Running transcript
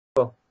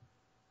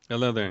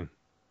Hello there.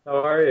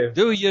 How are you?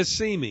 Do you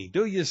see me?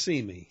 Do you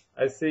see me?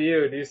 I see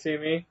you. Do you see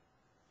me?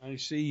 I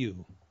see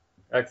you.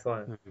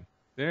 Excellent.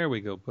 There we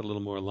go. Put a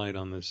little more light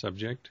on this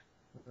subject.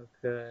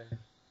 Okay.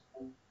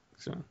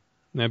 So,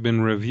 I've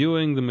been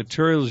reviewing the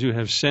materials you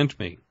have sent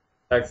me.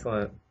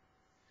 Excellent.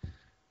 It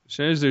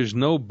says there's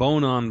no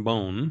bone on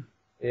bone.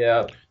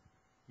 Yeah.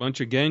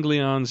 Bunch of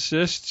ganglion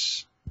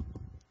cysts.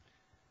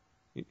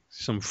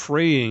 Some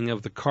fraying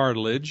of the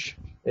cartilage.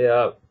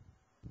 Yeah.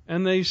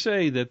 And they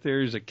say that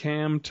there's a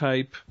cam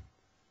type.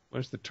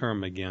 What's the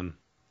term again?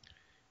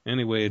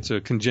 Anyway, it's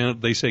a congenital.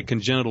 They say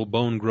congenital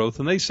bone growth,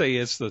 and they say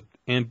it's the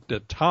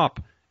top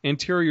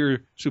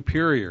anterior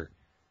superior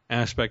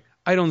aspect.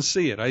 I don't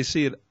see it. I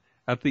see it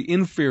at the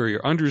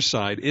inferior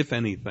underside, if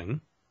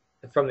anything.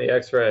 From the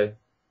X-ray.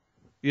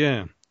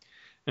 Yeah.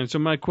 And so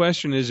my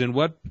question is, in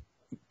what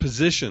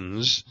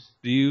positions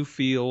do you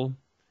feel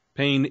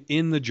pain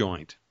in the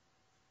joint?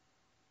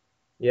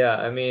 Yeah.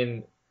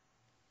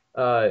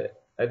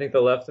 I think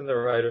the left and the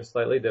right are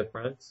slightly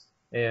different,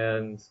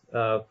 and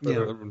for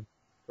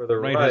the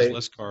right has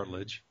less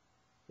cartilage.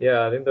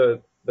 Yeah, I think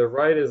the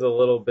right is a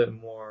little bit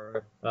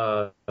more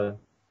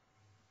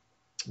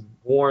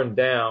worn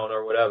down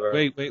or whatever.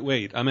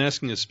 Wait. I'm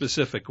asking a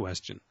specific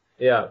question.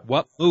 Yeah.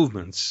 What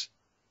movements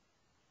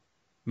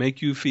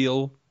make you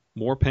feel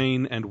more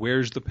pain, and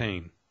where's the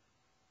pain?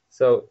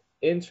 So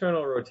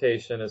internal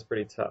rotation is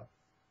pretty tough.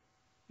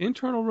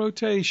 Internal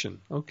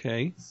rotation.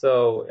 Okay.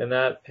 So, and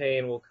that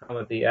pain will come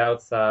at the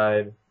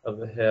outside of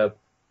the hip.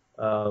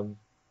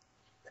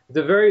 It's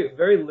a very,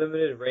 very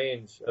limited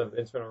range of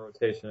internal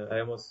rotation.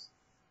 I almost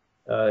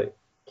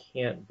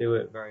can't do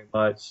it very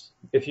much.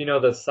 If you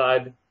know the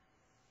side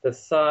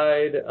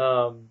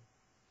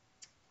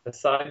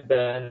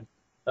bend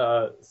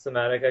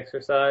somatic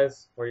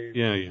exercise where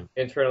you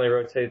internally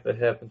rotate the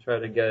hip and try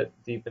to get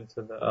deep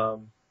into the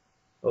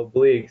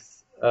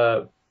obliques.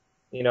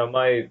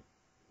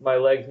 My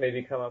legs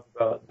maybe come up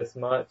about this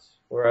much,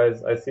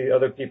 whereas I see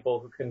other people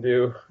who can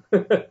do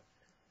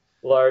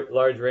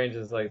large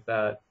ranges like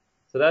that.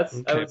 So that's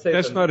okay. I would say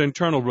that's not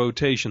internal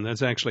rotation.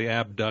 That's actually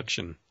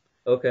abduction.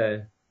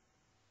 Okay.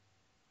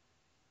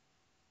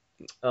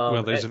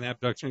 Well, there's an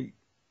abduction.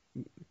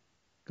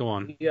 Go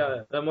on.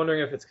 Yeah, I'm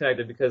wondering if it's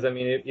connected because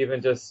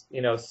even just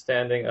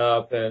standing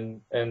up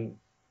and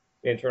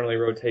internally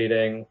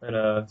rotating in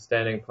a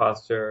standing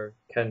posture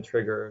can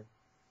trigger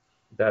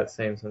that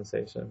same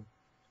sensation.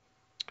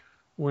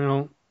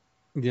 Well,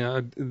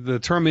 yeah, the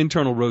term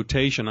internal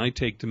rotation I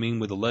take to mean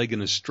with a leg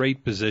in a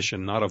straight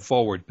position, not a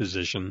forward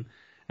position,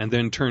 and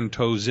then turn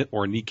toes in,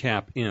 or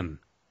kneecap in.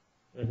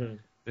 Mm-hmm.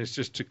 It's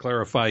just to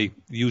clarify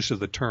the use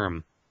of the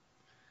term.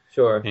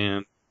 Sure.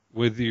 And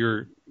with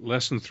your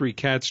less than 3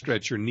 cat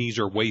stretch, your knees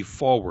are way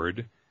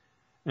forward,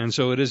 and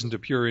so it isn't a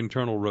pure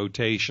internal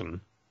rotation.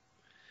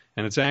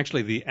 And it's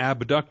actually the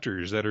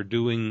abductors that are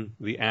doing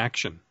the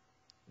action.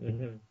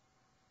 Mm-hmm.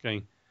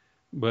 Okay,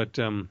 but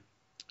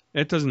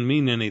that doesn't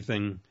mean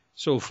anything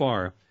so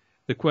far.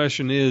 The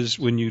question is,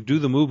 when you do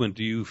the movement,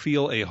 do you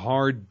feel a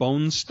hard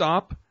bone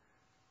stop?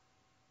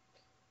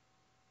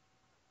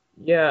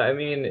 Yeah,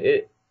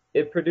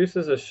 it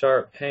produces a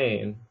sharp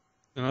pain.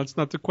 No, that's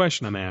not the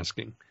question I'm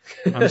asking.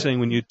 I'm saying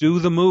when you do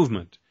the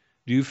movement,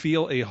 do you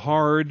feel a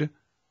hard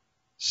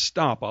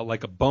stop,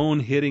 like a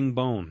bone hitting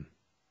bone?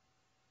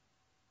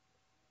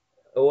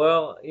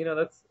 Well,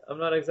 I'm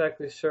not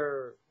exactly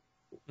sure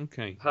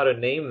how to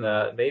name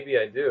that. Maybe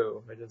I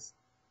do.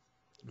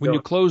 When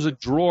you close a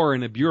drawer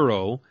in a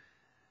bureau,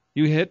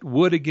 you hit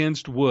wood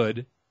against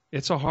wood,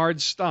 it's a hard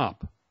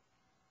stop.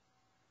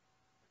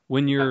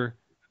 When you're,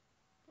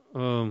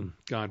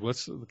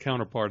 what's the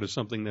counterpart of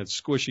something that's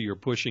squishy or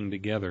pushing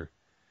together?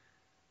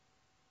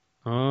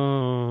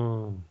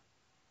 Oh,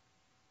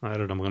 I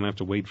don't know. I'm going to have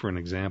to wait for an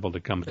example to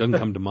come. It doesn't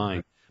come to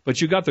mind.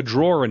 But you got the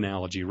drawer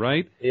analogy,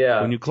 right?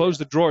 Yeah. When you close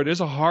the drawer, it is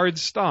a hard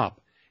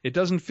stop. It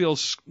doesn't feel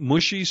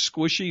mushy,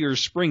 squishy, or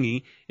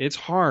springy. It's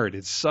hard.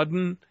 It's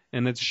sudden,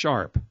 and it's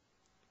sharp.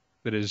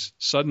 That is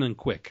sudden and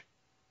quick.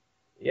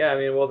 Yeah,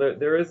 well,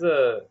 there's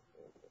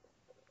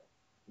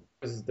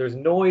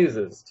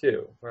noises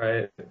too,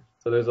 right?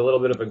 So there's a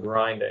little bit of a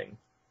grinding.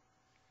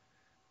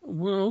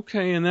 Well,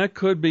 okay, and that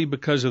could be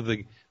because of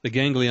the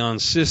ganglion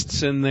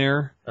cysts in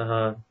there,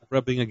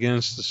 rubbing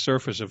against the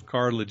surface of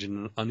cartilage in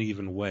an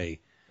uneven way.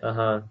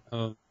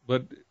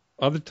 But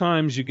other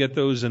times you get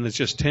those, and it's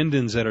just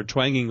tendons that are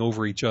twanging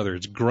over each other.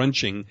 It's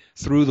grunching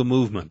through the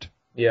movement.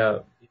 Yeah.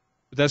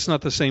 But that's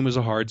not the same as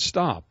a hard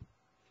stop.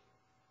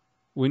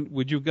 When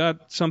you've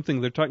got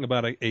something, they're talking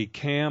about a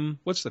cam.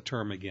 What's the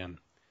term again?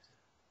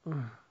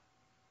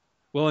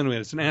 Well, anyway,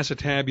 it's an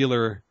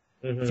acetabular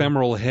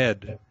femoral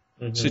head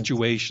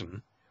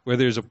situation where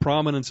there's a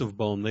prominence of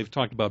bone. They've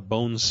talked about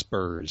bone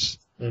spurs,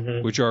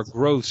 which are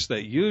growths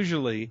that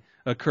usually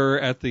occur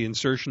at the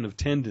insertion of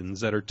tendons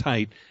that are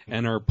tight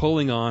and are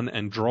pulling on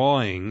and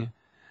drawing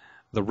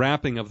the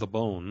wrapping of the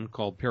bone,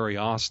 called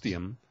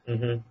periosteum,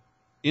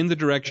 in the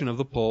direction of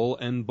the pull,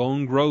 and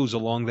bone grows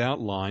along that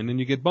line, and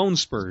you get bone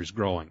spurs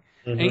growing.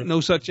 Ain't no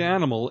such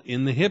animal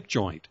in the hip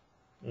joint.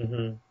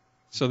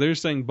 So they're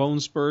saying bone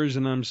spurs,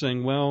 and I'm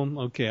saying, well,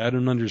 okay, I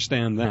don't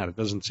understand that. It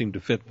doesn't seem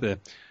to fit the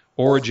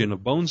origin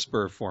of bone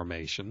spur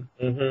formation.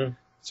 Mm-hmm.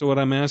 So what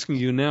I'm asking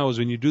you now is,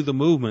 when you do the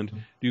movement,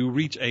 do you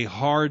reach a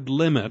hard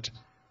limit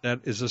that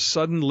is a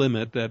sudden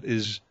limit that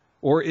is,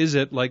 or is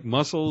it like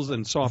muscles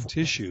and soft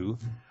tissue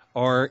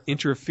are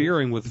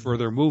interfering with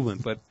further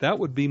movement? But that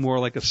would be more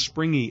like a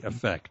springy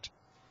effect.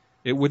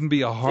 It wouldn't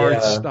be a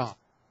hard stop.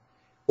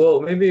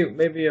 Well,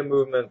 maybe a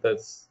movement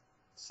that's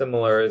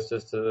similar is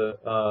just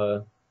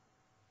to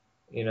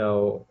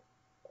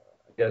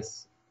I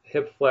guess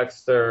hip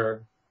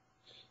flexor,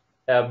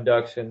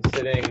 abduction,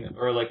 sitting,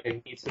 or like a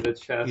knee to the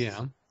chest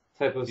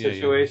type of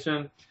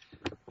situation.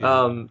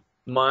 Yeah.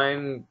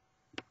 Mine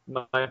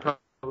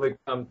probably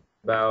comes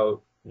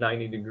about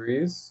 90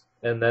 degrees,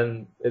 and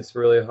then it's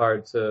really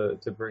hard to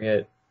bring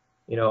it,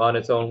 on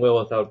its own will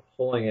without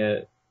pulling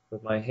it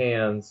with my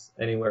hands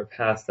anywhere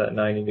past that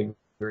 90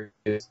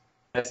 degrees.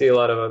 I see a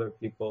lot of other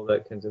people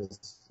that can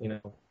just,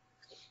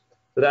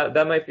 so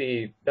that might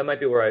be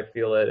where I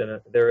feel it,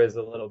 and there is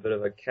a little bit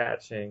of a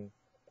catching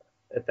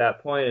at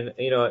that point. And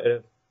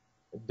if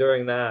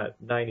during that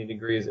 90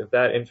 degrees, if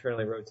that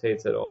internally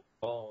rotates at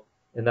all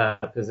in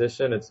that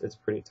position, it's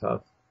pretty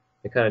tough.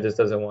 It kind of just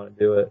doesn't want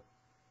to do it.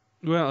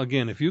 Well,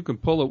 again, if you can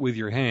pull it with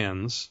your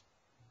hands,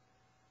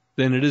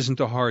 then it isn't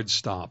a hard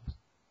stop.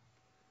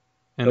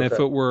 And if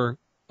it were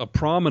a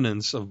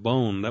prominence of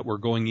bone that were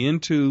going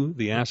into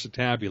the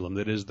acetabulum,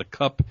 that is the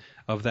cup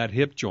of that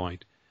hip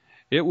joint,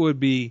 it would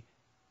be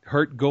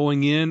hurt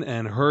going in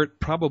and hurt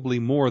probably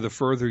more the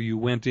further you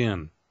went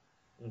in.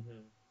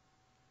 Mm-hmm.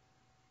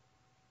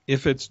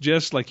 If it's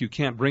just like you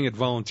can't bring it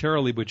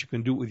voluntarily, but you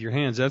can do it with your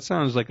hands, that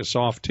sounds like a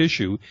soft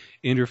tissue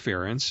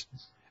interference.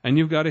 And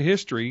you've got a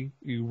history,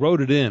 you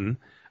wrote it in,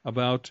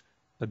 about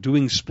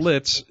doing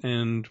splits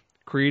and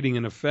creating,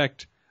 in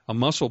effect, a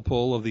muscle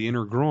pull of the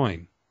inner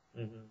groin.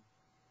 Mm-hmm.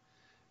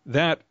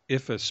 That,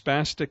 if a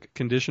spastic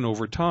condition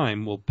over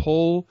time, will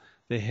pull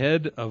the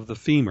head of the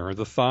femur,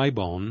 the thigh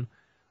bone,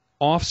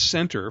 off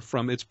center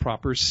from its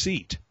proper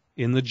seat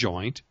in the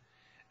joint,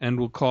 and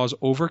will cause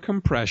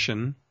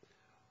overcompression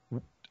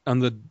on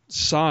the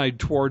side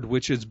toward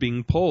which it's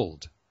being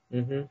pulled.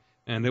 Mm-hmm.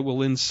 And it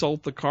will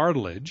insult the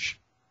cartilage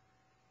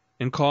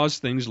and cause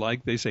things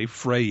like, they say,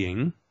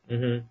 fraying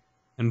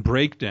and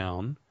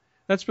breakdown.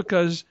 That's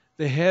because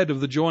the head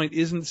of the joint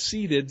isn't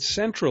seated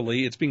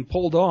centrally. It's being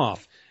pulled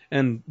off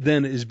and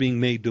then is being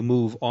made to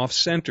move off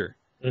center.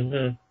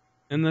 Mm-hmm.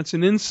 And that's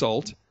an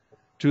insult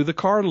to the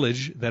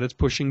cartilage that it's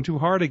pushing too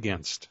hard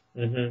against.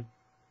 Mm-hmm.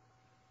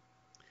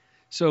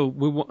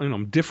 So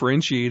I'm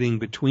differentiating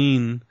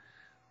between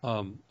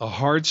a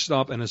hard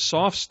stop and a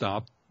soft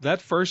stop.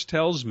 That first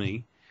tells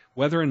me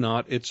whether or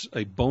not it's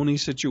a bony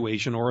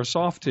situation or a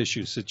soft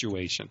tissue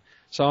situation.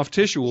 Soft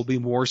tissue will be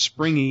more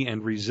springy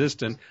and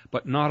resistant,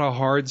 but not a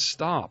hard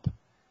stop.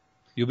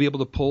 You'll be able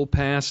to pull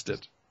past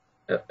it.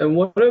 And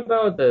what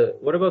about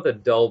the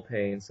dull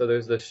pain? So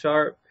there's the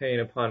sharp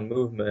pain upon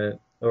movement,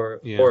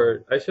 or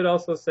I should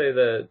also say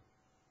that,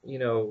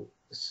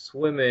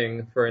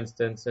 swimming, for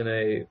instance, in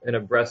a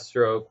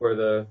breaststroke, where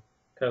the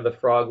kind of the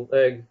frog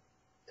leg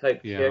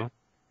type kick,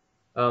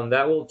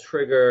 that will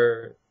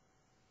trigger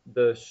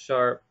the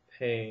sharp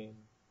pain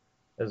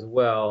as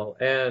well,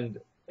 and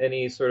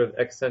any sort of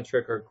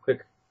eccentric or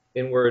quick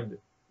inward,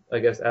 I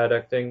guess,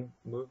 adducting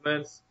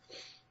movements.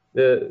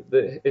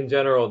 In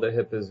general, the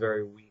hip is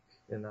very weak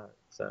in that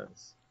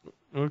sense.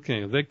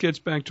 Okay, that gets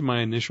back to my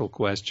initial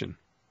question.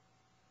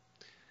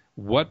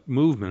 What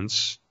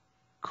movements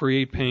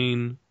create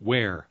pain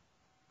where?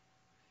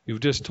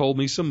 You've just told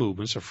me some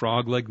movements, a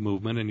frog leg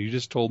movement, and you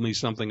just told me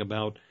something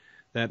about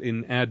that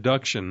in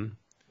adduction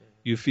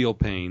you feel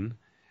pain.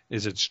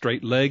 Is it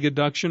straight leg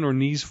adduction or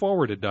knees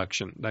forward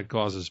adduction that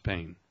causes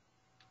pain?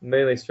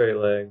 Mainly straight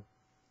leg.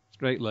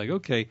 Straight leg,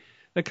 okay.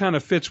 That kind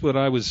of fits what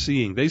I was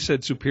seeing. They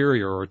said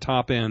superior or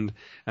top end,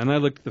 and I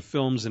looked at the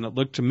films, and it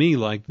looked to me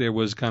like there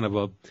was kind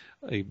of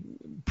a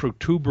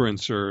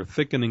protuberance or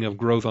thickening of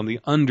growth on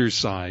the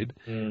underside,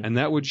 and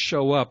that would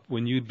show up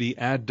when you'd be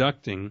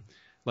adducting,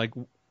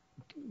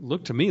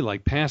 looked to me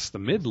like past the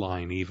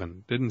midline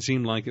even. Didn't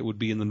seem like it would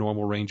be in the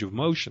normal range of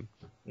motion.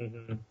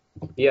 Mm-hmm.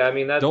 Yeah, I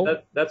mean,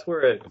 that's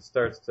where it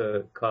starts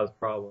to cause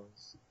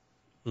problems.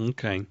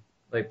 Okay.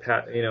 Like,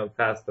 past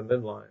the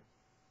midline.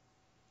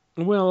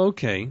 Well,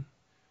 okay.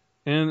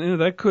 And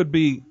that could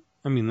be,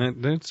 I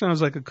mean, that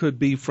sounds like it could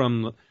be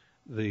from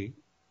the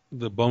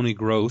bony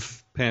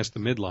growth past the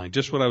midline.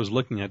 Just what I was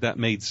looking at, that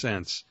made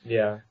sense.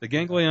 Yeah. The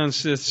ganglion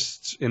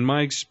cysts, in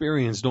my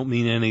experience, don't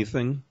mean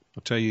anything.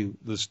 I'll tell you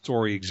the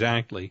story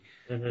exactly.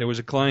 Mm-hmm. There was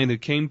a client who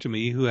came to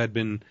me who had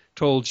been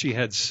told she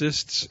had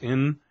cysts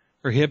in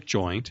her hip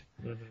joint,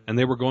 and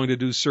they were going to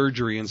do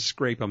surgery and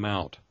scrape them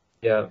out.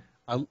 Yeah.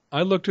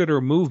 I looked at her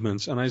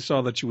movements, and I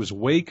saw that she was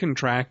way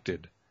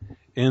contracted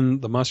in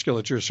the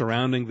musculature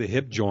surrounding the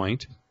hip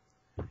joint.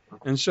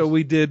 And so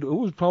it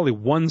was probably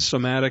one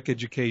somatic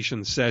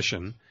education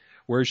session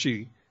where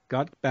she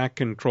got back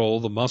control,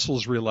 the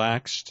muscles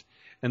relaxed,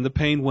 and the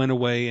pain went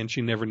away, and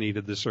she never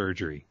needed the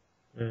surgery.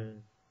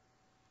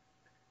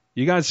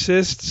 You got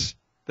cysts,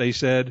 They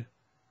said,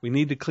 we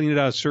need to clean it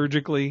out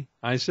surgically.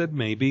 I said,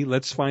 maybe.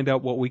 Let's find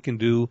out what we can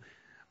do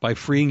by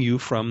freeing you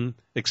from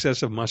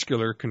excessive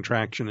muscular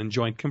contraction and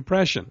joint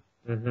compression.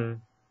 Mm-hmm.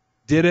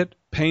 Did it.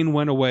 Pain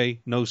went away.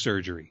 No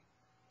surgery.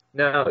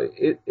 Now,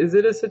 is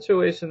it a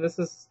situation? This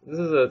is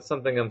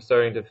something I'm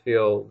starting to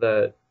feel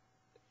that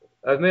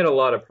I've made a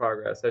lot of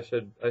progress.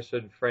 I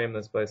should frame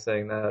this by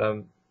saying that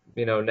I'm,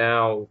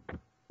 now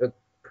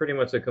pretty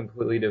much a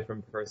completely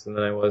different person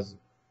than I was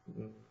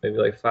maybe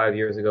like 5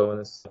 years ago when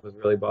this stuff was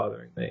really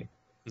bothering me.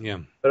 Yeah.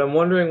 But I'm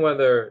wondering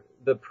whether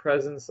the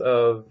presence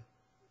of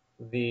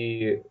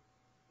the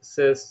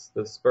cysts,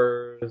 the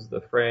spurs, the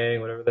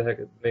fraying, whatever the heck,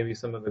 maybe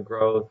some of the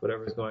growth,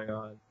 whatever's going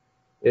on,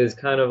 is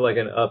kind of like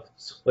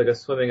like a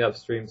swimming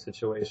upstream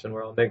situation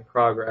where I'll make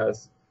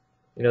progress,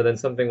 then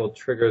something will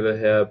trigger the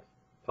hip,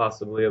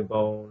 possibly a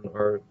bone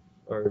or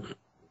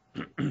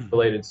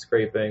related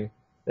scraping.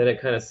 Then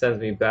it kind of sends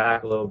me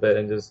back a little bit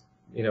and just,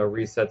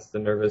 resets the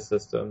nervous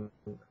system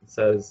and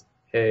says,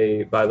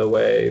 hey, by the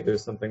way,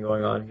 there's something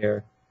going on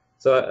here.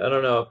 So I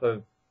don't know if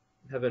I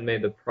haven't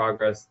made the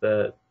progress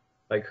that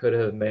I could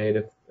have made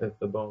if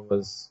the bone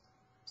was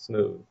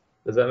smooth.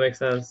 Does that make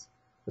sense?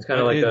 It's kind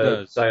of like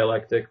a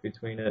dialectic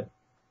between it.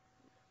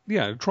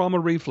 Yeah, trauma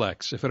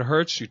reflex. If it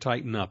hurts, you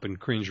tighten up in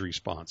cringe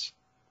response.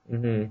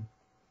 Mm-hmm.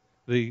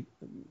 The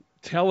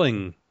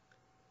telling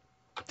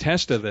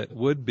test of it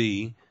would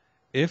be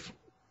if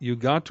you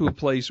got to a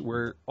place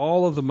where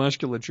all of the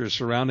musculature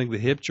surrounding the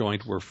hip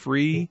joint were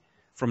free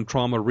from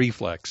trauma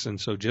reflex, and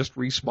so just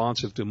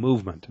responsive to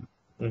movement.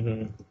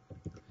 Mm-hmm.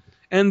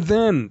 And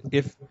then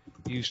if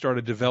you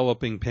started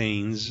developing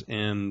pains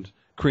and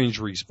cringe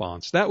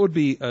response, that would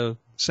be a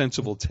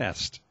sensible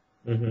test.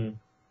 Mm-hmm.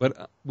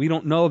 But we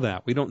don't know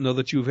that. We don't know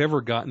that you've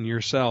ever gotten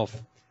yourself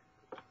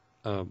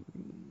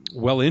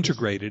well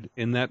integrated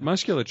in that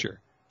musculature.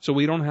 So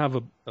we don't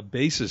have a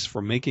basis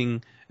for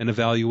making an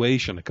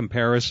evaluation, a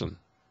comparison.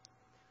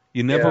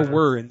 You never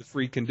were in the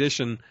free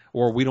condition,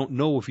 or we don't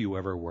know if you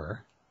ever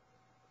were.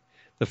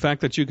 The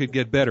fact that you could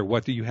get better,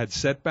 you had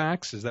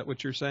setbacks? Is that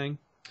what you're saying?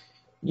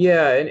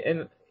 Yeah,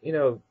 and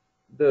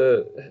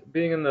the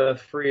being in the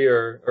free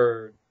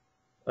or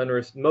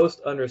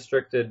most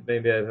unrestricted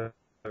maybe I've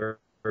ever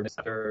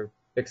after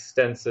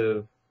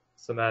extensive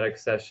somatic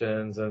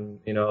sessions, and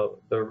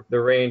the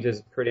range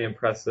is pretty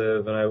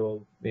impressive, and I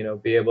will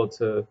be able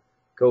to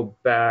go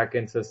back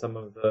into some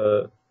of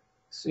the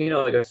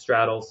like a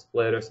straddle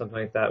split or something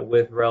like that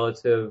with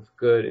relative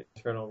good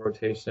internal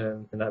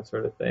rotation and that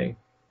sort of thing.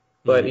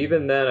 But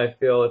even then, I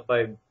feel if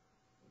I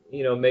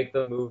make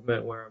the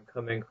movement where I'm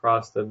coming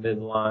across the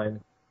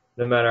midline,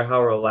 no matter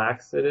how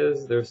relaxed it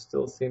is, there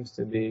still seems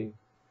to be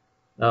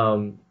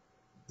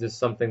just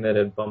something that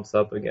it bumps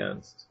up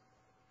against.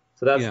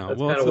 So that's well,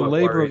 kind if of the what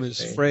labrum worries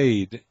is me.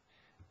 frayed,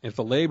 if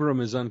the labrum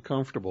is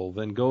uncomfortable,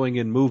 then going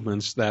in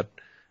movements that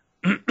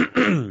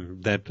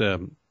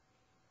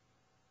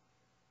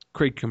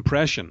create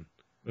compression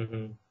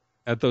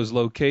at those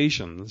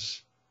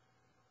locations,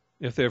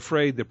 if they're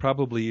frayed, they're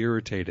probably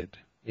irritated.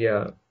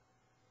 Yeah.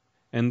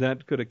 And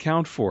that could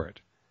account for it.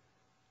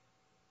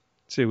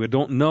 See, we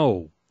don't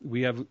know.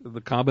 We have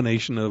the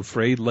combination of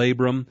frayed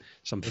labrum,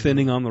 some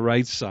thinning on the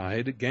right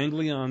side,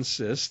 ganglion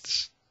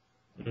cysts,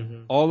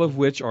 all of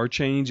which are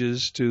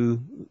changes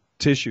to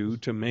tissue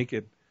to make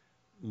it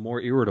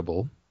more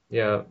irritable.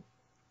 Yeah.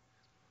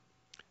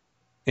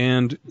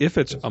 And if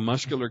it's a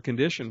muscular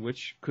condition,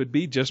 which could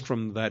be just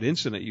from that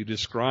incident you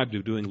described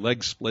of doing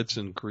leg splits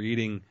and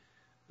creating,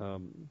 I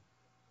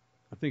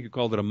think you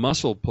called it a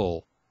muscle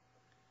pull.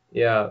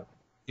 Yeah.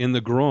 In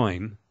the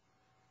groin.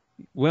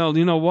 Well,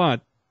 you know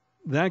what?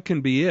 That can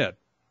be it.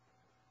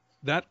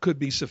 That could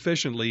be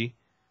sufficiently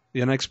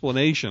an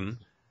explanation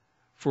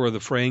for the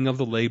fraying of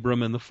the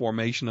labrum and the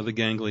formation of the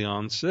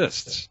ganglion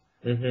cysts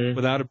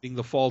without it being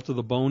the fault of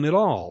the bone at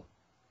all.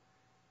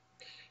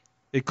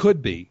 It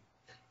could be.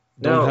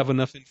 Don't have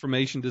enough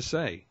information to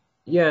say.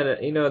 Yeah,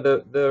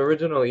 the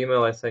original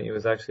email I sent you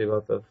was actually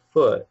about the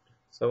foot.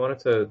 So I wanted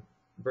to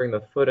bring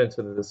the foot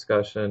into the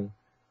discussion.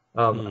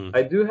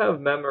 I do have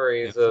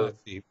memories of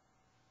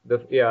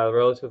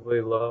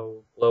relatively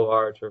low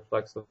arch or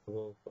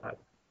flexible flat.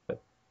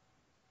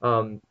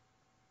 I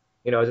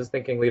was just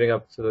thinking leading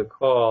up to the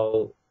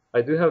call,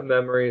 I do have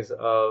memories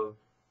of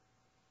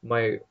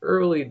my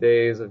early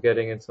days of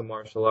getting into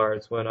martial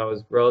arts when I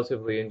was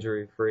relatively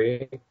injury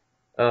free.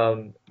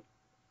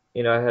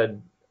 I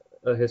had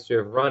a history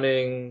of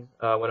running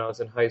when I was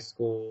in high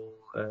school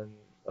and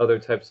other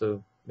types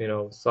of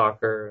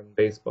soccer and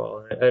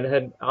baseball, and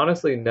had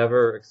honestly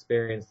never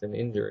experienced an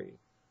injury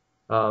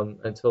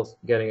until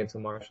getting into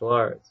martial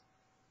arts.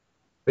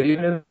 But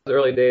even in those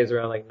early days,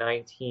 around like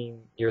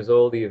 19 years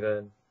old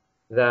even,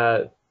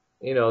 that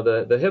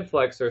the hip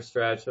flexor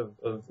stretch of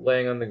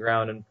laying on the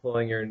ground and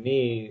pulling your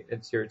knee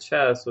into your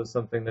chest was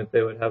something that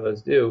they would have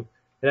us do.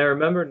 And I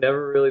remember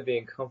never really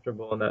being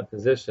comfortable in that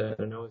position,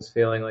 and always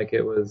feeling like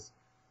it was,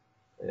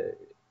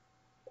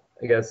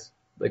 I guess,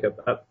 like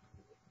a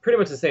pretty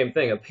much the same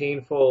thing, a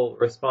painful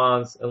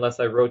response unless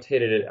I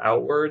rotated it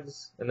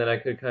outwards, and then I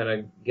could kind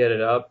of get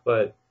it up.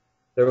 But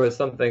there was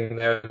something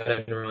there that I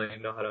didn't really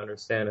know how to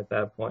understand at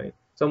that point.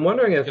 So I'm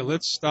wondering if, Yeah,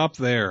 let's stop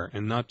there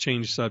and not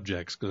change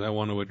subjects because I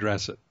want to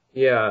address it.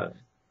 yeah,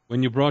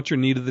 When you brought your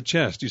knee to the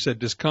chest, you said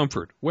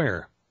discomfort.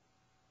 Where?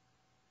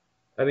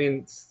 I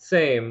mean,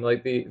 same,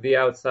 like the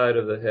outside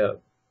of the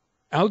hip,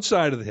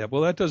 Outside of the hip.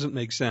 Well, that doesn't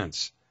make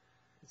sense.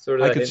 sort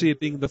of I that, could see it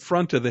being the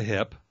front of the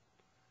hip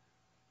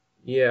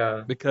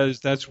yeah, because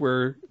that's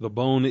where the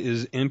bone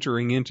is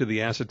entering into the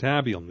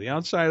acetabulum. The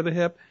outside of the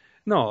hip,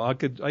 no, I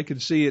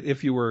could see it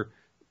if you were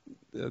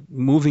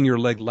moving your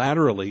leg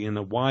laterally in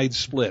a wide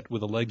split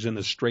with the legs in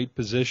a straight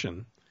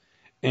position,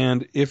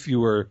 and if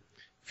you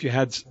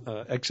had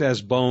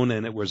excess bone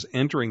and it was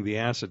entering the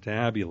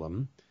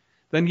acetabulum,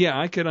 then yeah,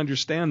 I could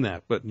understand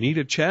that. But knee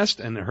to chest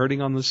and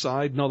hurting on the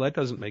side, no, that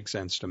doesn't make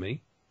sense to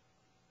me.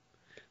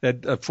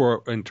 That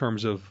for in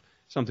terms of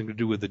something to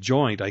do with the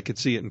joint, I could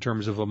see it in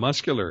terms of a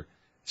muscular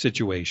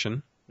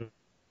situation.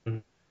 mm-hmm.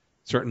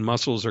 Certain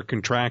muscles are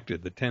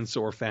contracted, the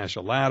tensor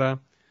fascia lata,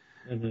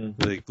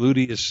 Mm-hmm. the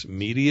gluteus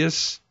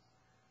medius,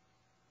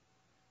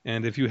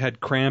 and if you had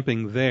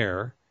cramping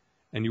there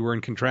and you were in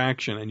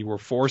contraction and you were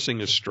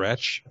forcing a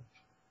stretch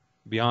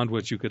beyond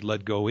what you could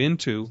let go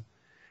into,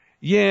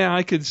 yeah,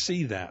 I could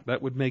see that.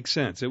 That would make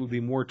sense. It would be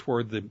more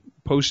toward the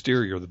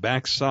posterior, the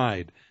back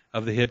side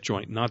of the hip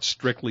joint, not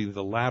strictly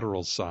the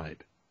lateral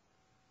side.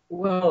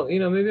 Well,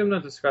 maybe I'm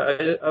not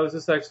describing. I was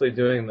just actually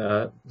doing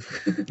that,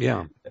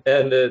 Yeah.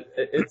 and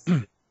it's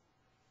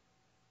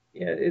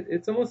yeah,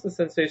 it's almost a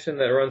sensation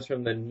that runs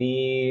from the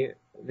knee,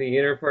 the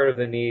inner part of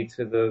the knee,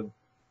 to the,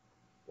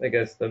 I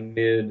guess, the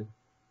mid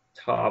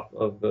top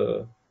of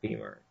the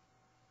femur.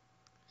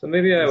 So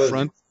maybe I The was,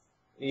 front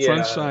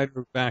yeah, side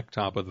or back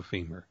top of the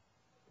femur?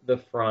 the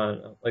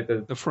front, like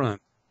the The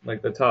front.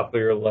 like the top of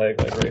your leg,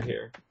 like right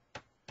here.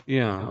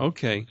 Yeah,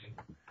 okay.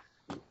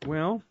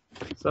 Well,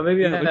 So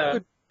maybe yeah, it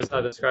could. it's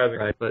not describing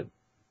right, but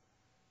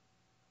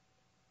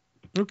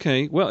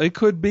Okay, well, it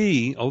could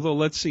be, although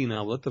let's see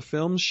now. Let the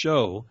films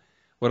show.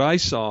 What I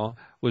saw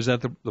was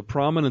that the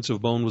prominence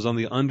of bone was on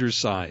the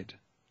underside.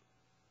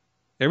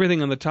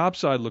 Everything on the top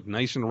side looked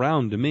nice and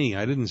round to me.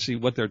 I didn't see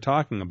what they're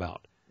talking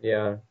about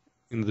yeah,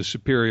 in the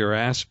superior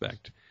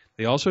aspect.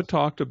 They also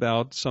talked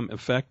about some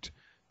effect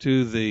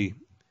to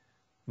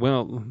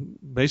well,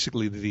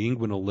 basically the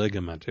inguinal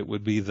ligament. It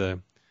would be the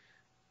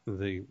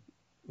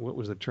what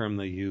was the term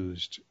they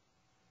used?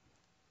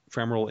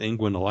 Femoral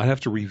inguinal. I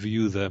have to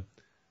review the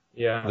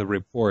yeah,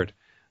 report.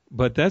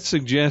 But that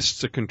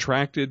suggests a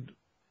contracted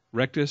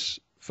rectus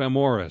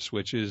femoris,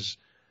 which is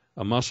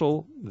a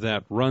muscle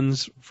that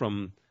runs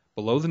from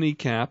below the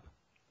kneecap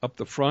up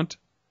the front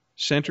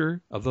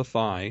center of the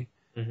thigh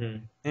hmm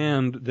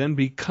and then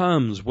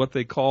becomes what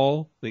they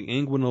call the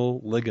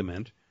inguinal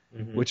ligament,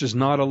 hmm which is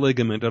not a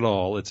ligament at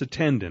all. It's a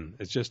tendon.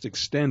 It's just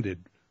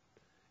extended,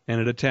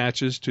 and it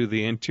attaches to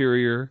the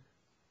anterior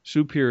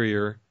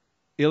superior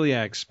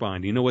iliac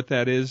spine. Do you know what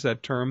that is,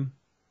 that term?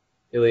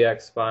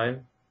 iliac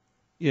spine.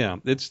 Yeah,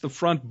 it's the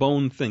front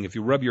bone thing. If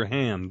you rub your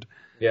hand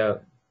Yeah,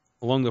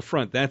 along the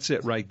front, that's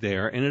it right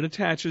there, and it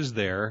attaches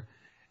there.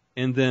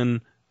 And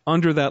then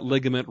under that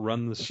ligament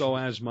run the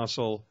psoas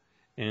muscle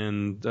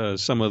and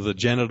some of the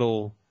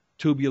genital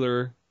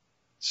tubular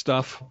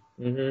stuff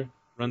hmm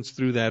runs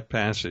through that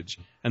passage.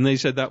 And they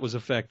said that was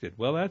affected.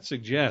 Well, that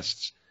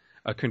suggests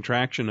a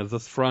contraction of the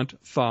front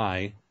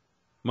thigh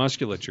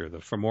musculature, the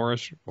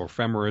femoris or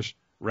femoris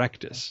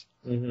rectus.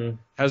 hmm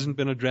Hasn't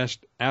been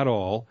addressed at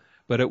all,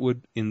 but it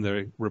would in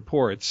the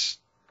reports,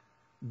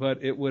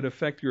 but it would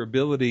affect your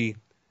ability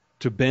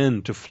to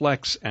bend, to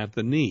flex at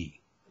the knee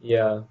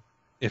yeah,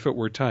 if it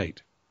were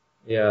tight.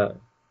 yeah,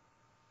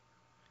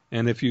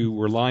 And if you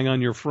were lying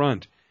on your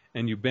front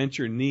and you bent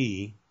your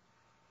knee,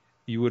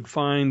 you would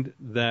find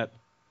that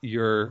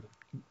your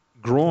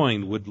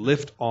groin would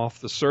lift off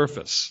the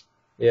surface.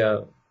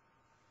 yeah.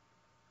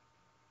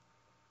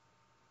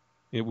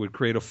 It would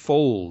create a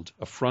fold,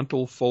 a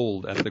frontal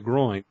fold at the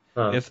groin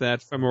Huh. if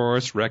that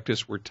femoris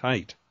rectus were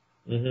tight.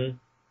 hmm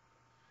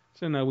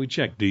So now we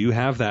check. Do you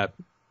have that?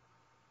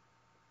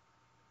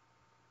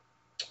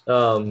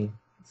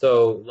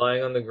 So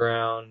lying on the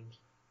ground.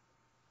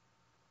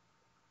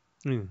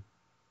 Hmm.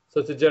 So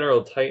it's a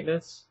general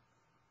tightness.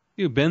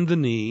 You bend the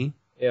knee,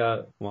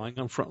 Yeah.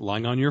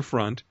 lying on your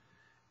front,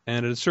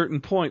 and at a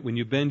certain point when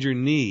you bend your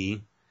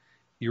knee,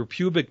 your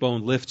pubic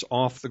bone lifts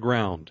off the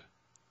ground.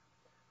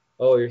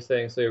 Oh, you're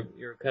saying so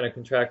you're kind of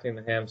contracting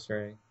the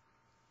hamstring.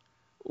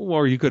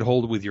 Or you could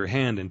hold it with your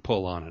hand and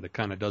pull on it. It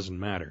kind of doesn't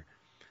matter.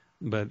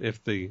 But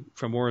if the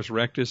femoris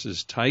rectus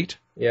is tight,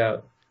 Yeah.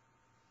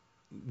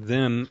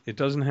 then it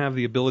doesn't have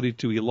the ability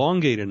to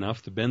elongate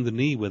enough to bend the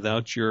knee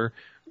without your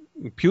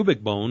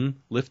pubic bone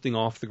lifting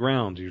off the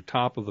ground, your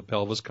top of the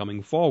pelvis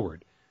coming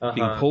forward,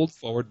 being Uh-huh. pulled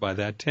forward by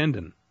that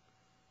tendon.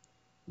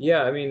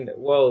 Yeah, I mean,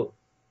 well,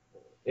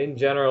 in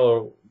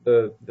general,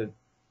 the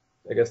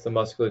I guess the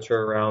musculature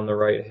around the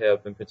right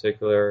hip in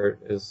particular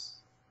is,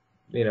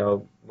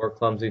 more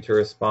clumsy to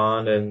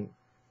respond, and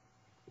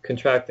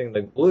contracting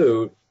the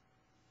glute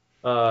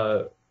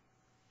uh,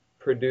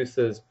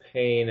 produces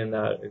pain in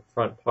that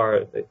front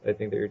part that I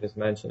think that you're just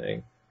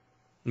mentioning.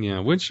 Yeah,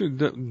 which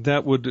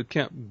that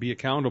would be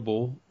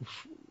accountable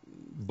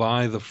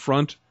by the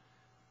front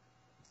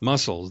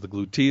muscles, the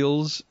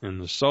gluteals and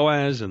the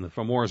psoas and the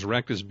femoris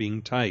rectus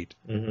being tight.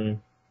 Mm-hmm.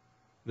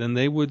 Then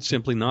they would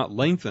simply not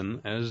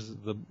lengthen as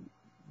the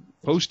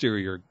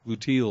posterior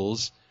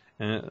gluteals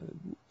and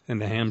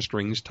the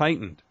hamstrings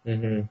tightened.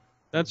 Mm-hmm.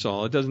 That's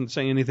all. It doesn't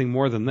say anything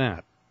more than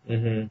that.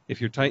 Mm-hmm.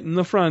 If you tighten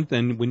the front,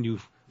 then when you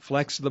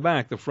flex the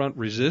back, the front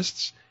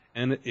resists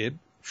and it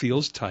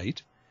feels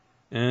tight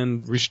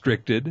and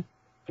restricted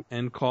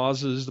and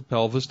causes the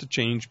pelvis to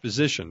change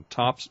position.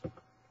 Tops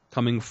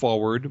coming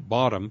forward,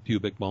 bottom,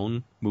 pubic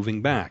bone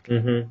moving back.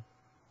 Mm-hmm.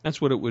 That's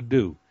what it would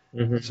do.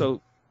 Mm-hmm.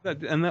 So,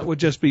 that would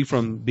just be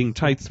from being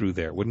tight through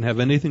there. Wouldn't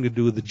have anything to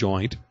do with the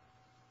joint.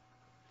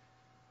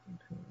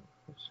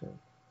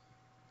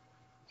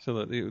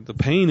 So the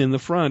pain in the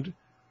front,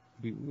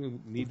 we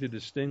need to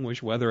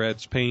distinguish whether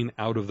it's pain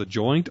out of the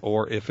joint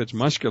or if it's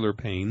muscular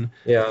pain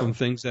from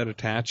things that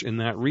attach in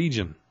that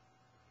region.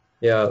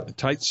 Yeah. A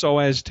tight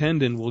psoas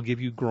tendon will give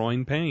you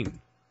groin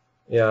pain.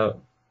 Yeah.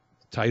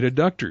 Tight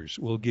adductors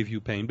will give you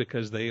pain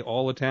because they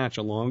all attach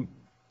along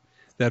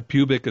that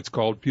pubic. It's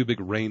called pubic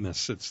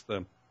ramus. It's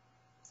the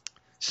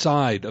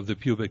side of the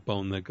pubic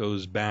bone that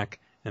goes back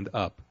and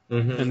up.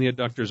 Mm-hmm. And the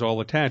adductors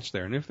all attach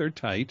there. And if they're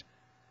tight,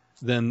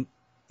 then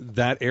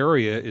that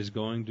area is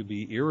going to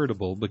be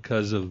irritable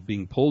because of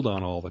being pulled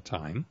on all the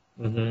time,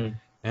 mm-hmm.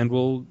 and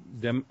will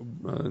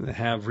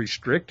have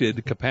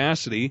restricted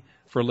capacity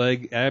for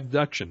leg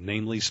abduction,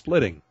 namely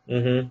splitting.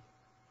 Mm-hmm.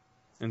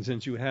 And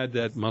since you had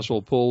that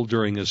muscle pull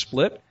during a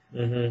split,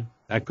 mm-hmm.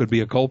 that could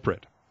be a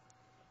culprit.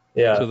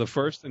 Yeah. So the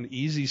first and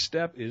easy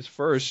step is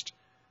first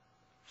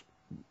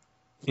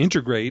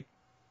integrate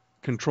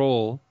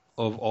control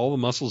of all the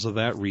muscles of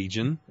that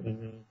region,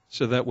 mm-hmm.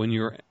 so that when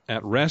you're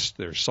at rest,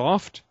 they're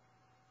soft,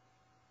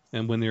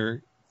 and when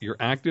you're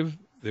active,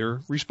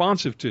 they're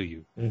responsive to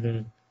you.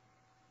 Mm-hmm.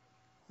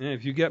 And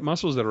if you get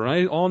muscles that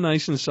are all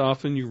nice and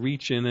soft, and you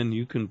reach in and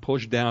you can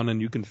push down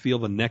and you can feel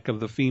the neck of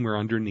the femur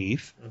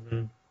underneath,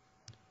 mm-hmm.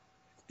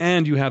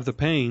 and you have the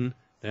pain,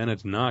 then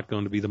it's not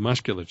going to be the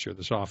musculature,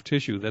 the soft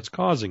tissue, that's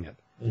causing it.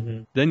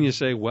 Mm-hmm. Then you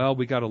say, well,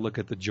 we got to look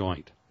at the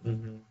joint.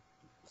 Mm-hmm.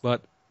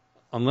 But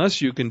unless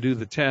you can do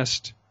the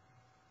test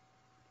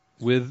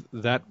with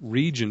that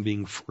region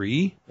being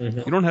free, mm-hmm.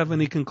 you don't have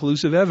any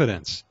conclusive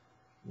evidence.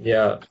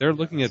 Yeah. They're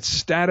looking at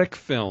static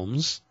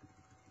films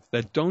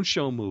that don't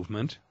show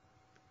movement.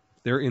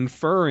 They're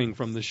inferring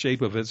from the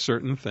shape of it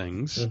certain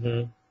things,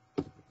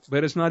 mm-hmm.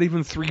 but it's not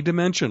even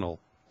three-dimensional,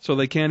 so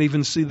they can't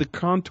even see the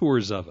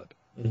contours of it,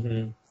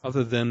 mm-hmm.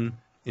 other than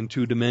in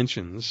 2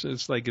 dimensions.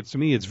 It's like, to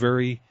me, it's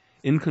very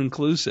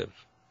inconclusive.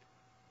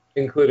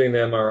 Including the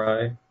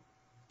MRI?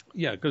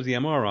 Yeah, because the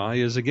MRI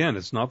is, again,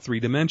 it's not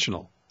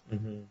three-dimensional,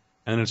 mm-hmm.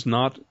 and it's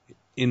not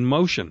in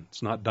motion.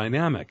 It's not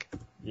dynamic.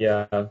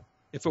 Yeah.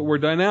 If it were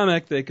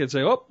dynamic, they could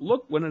say, oh,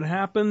 look, when it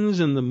happens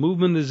and the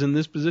movement is in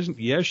this position,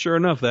 yeah, sure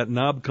enough, that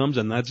knob comes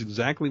and that's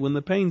exactly when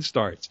the pain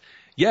starts.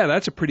 Yeah,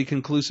 that's a pretty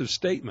conclusive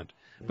statement.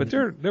 But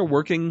they're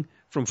working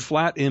from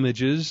flat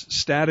images,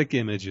 static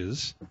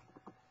images,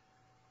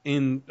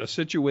 in a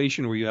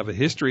situation where you have a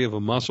history of a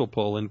muscle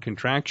pull and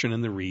contraction in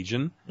the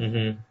region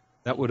mm-hmm.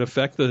 that would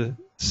affect the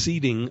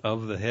seating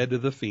of the head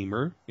of the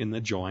femur in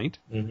the joint.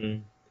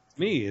 Mm-hmm. To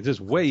me, it's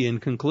just way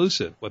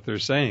inconclusive what they're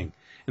saying.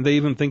 And they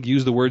even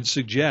use the word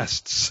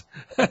suggests.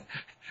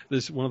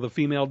 This one of the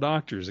female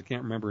doctors, I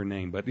can't remember her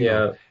name, but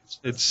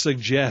it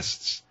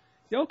suggests.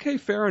 Yeah, okay,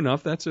 fair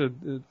enough. That's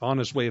an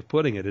honest way of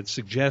putting it. It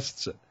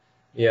suggests it.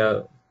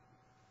 Yeah.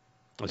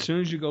 As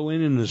soon as you go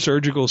in a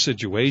surgical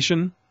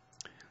situation,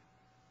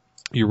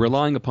 you're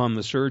relying upon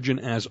the surgeon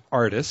as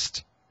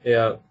artist,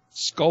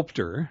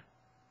 sculptor,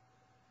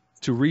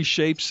 to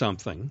reshape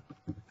something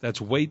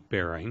that's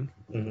weight-bearing,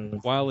 mm-hmm.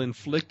 while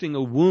inflicting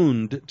a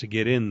wound to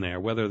get in there,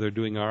 whether they're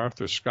doing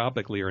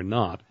arthroscopically or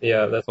not.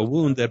 Yeah, that's a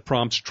wound that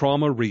prompts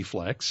trauma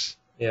reflex.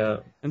 Yeah.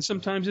 And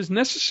sometimes it's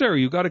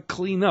necessary. You've got to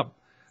clean up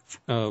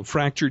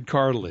fractured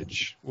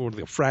cartilage or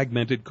the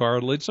fragmented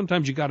cartilage.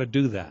 Sometimes you got to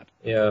do that.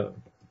 Yeah.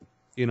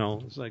 You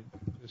know, it's like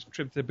it's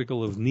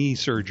typical of knee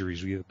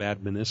surgeries where you have bad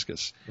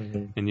meniscus,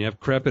 mm-hmm. and you have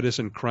crepitus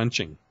and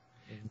crunching.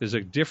 Mm-hmm. There's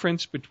a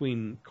difference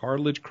between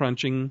cartilage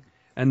crunching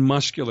and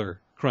muscular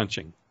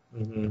crunching.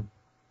 Mm-hmm.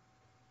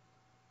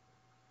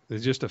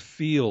 There's just a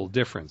feel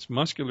difference.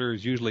 Muscular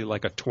is usually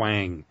like a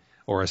twang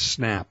or a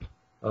snap.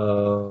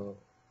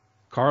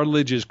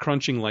 Cartilage is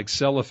crunching like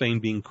cellophane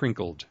being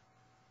crinkled.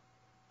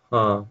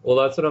 Huh. Well,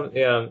 that's what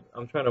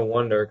I'm trying to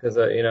wonder, because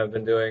I've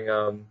been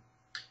doing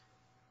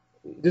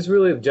just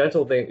really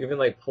gentle things, even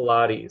like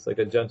Pilates, like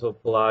a gentle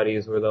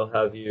Pilates where they'll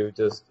have you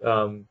just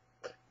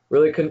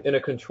really in a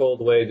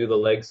controlled way do the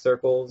leg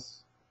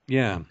circles.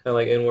 Yeah. Kind of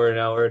like inward and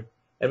outward.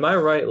 And my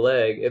right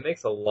leg, it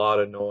makes a lot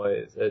of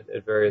noise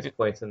at various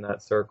points in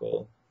that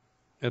circle.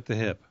 At the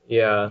hip.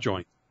 Yeah.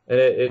 Joint.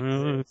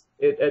 And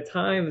it at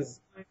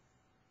times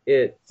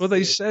it. Well,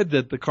 they said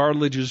that the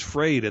cartilage is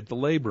frayed at the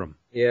labrum.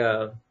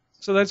 Yeah.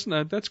 So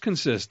that's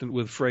consistent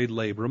with frayed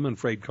labrum and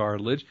frayed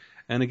cartilage.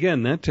 And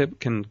again, that tip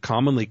can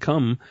commonly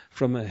come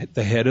from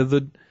the head of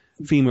the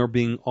femur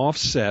being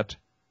offset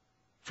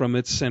from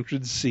its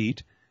centered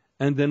seat,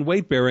 and then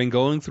weight bearing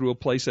going through a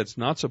place that's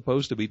not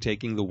supposed to be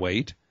taking the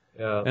weight.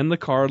 Yeah. And the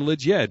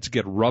cartilage, it's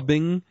get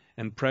rubbing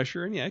and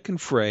pressure, and it can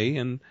fray,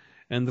 and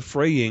the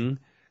fraying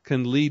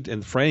can lead,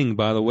 and fraying,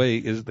 by the way,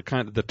 is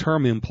the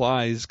term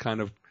implies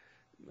kind of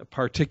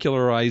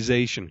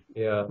particularization.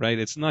 Yeah. Right?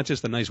 It's not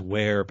just a nice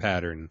wear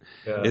pattern.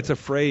 Yeah. It's a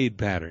frayed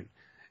pattern.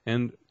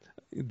 And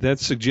that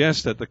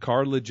suggests that the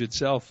cartilage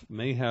itself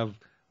may have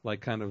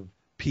like kind of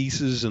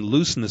pieces and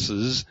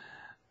loosenesses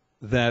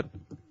that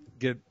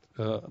get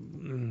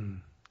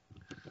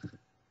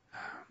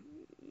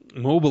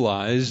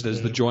mobilized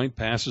as the joint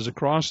passes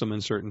across them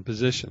in certain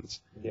positions.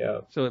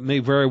 Yeah. So it may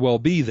very well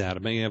be that.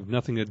 It may have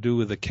nothing to do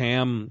with the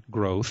cam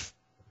growth.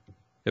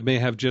 It may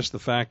have just the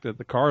fact that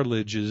the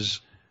cartilage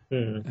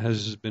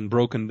has been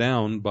broken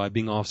down by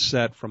being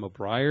offset from a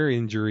prior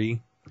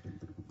injury,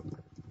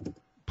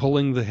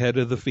 pulling the head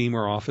of the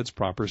femur off its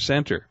proper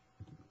center.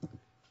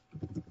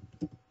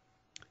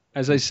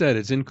 As I said,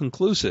 it's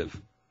inconclusive,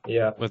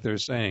 what they're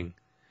saying.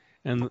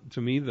 And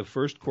to me, the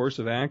first course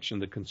of action,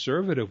 the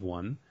conservative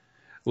one,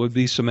 would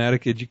be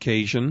somatic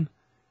education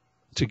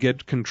to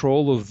get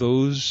control of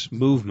those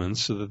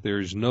movements so that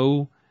there's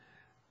no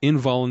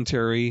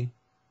involuntary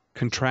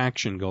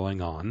contraction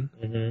going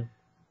on,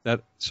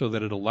 so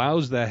that it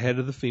allows that head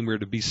of the femur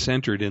to be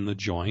centered in the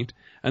joint,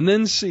 and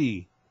then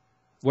see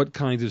what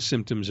kinds of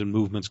symptoms and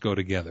movements go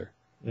together.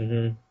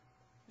 And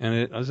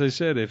as I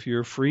said, if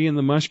you're free in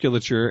the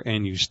musculature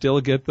and you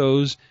still get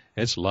those,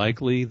 it's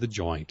likely the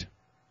joint.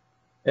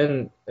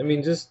 And I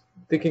mean, just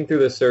thinking through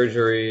the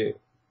surgery,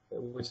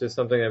 which is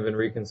something I've been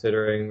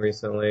reconsidering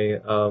recently,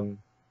 how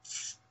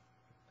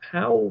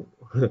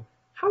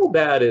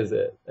bad is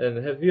it?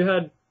 And have you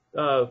had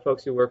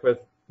folks you work with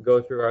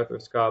go through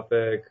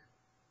arthroscopic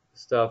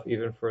stuff,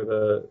 even for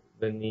the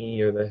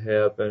knee or the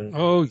hip? And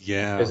oh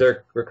yeah, is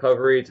there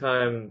recovery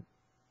time,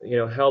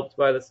 helped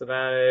by the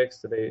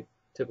somatics? Do they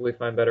typically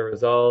find better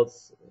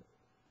results?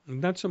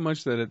 Not so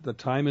much that the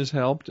time has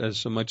helped as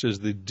so much as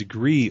the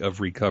degree of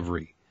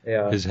recovery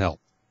has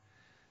helped.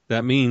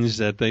 That means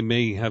that they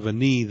may have a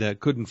knee that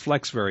couldn't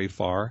flex very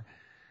far.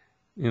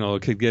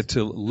 It could get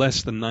to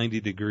less than 90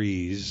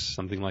 degrees,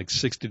 something like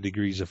 60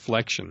 degrees of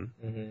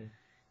flexion.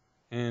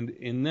 And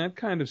in that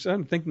kind of,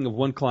 I'm thinking of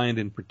one client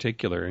in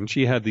particular, and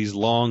she had these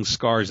long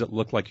scars that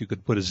looked like you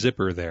could put a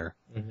zipper there.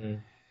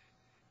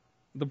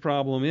 The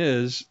problem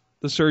is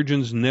the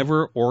surgeons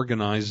never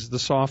organize the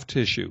soft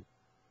tissue.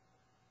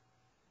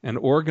 And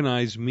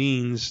organize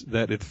means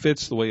that it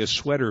fits the way a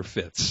sweater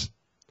fits.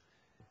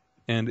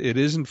 And it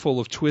isn't full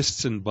of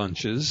twists and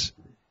bunches.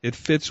 It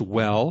fits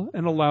well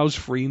and allows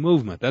free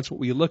movement. That's what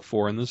we look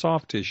for in the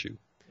soft tissue.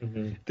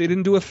 They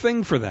didn't do a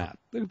thing for that.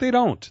 They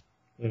don't.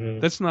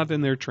 That's not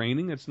in their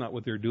training. That's not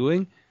what they're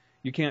doing.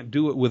 You can't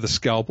do it with a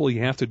scalpel.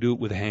 You have to do it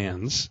with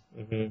hands.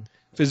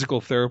 Physical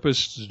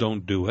therapists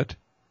don't do it.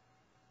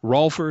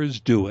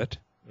 Rolfers do it.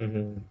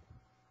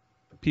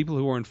 People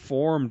who are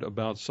informed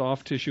about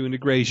soft tissue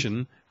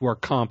integration, who are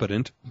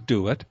competent,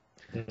 do it.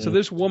 So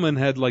this woman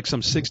had like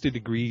some 60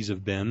 degrees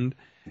of bend,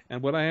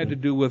 and what I had to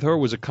do with her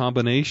was a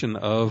combination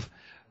of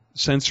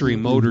sensory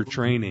motor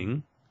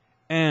training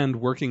and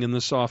working in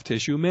the soft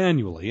tissue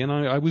manually, and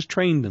I was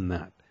trained in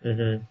that.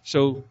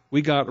 So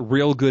we got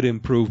real good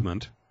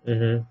improvement.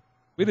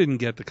 We didn't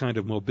get the kind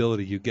of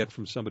mobility you get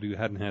from somebody who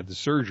hadn't had the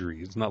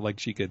surgery. It's not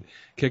like she could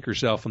kick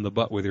herself in the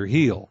butt with her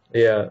heel.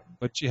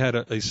 But she had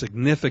a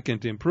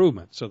significant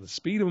improvement. So the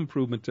speed of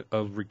improvement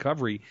of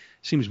recovery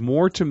seems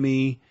more to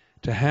me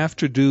to have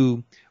to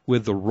do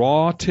with the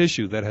raw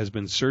tissue that has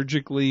been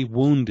surgically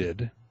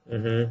wounded,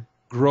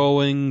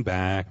 growing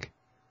back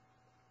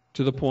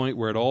to the point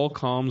where it all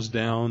calms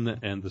down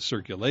and the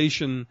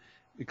circulation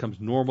becomes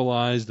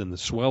normalized and the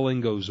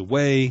swelling goes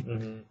away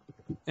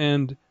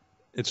and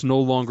it's no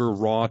longer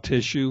raw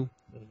tissue.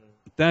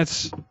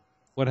 That's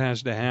what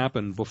has to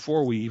happen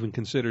before we even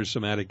consider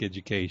somatic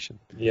education.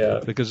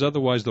 Because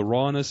otherwise the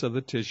rawness of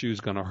the tissue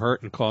is going to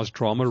hurt and cause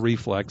trauma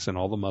reflex, and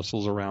all the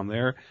muscles around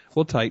there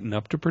will tighten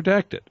up to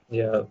protect it.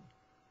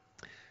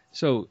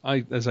 So,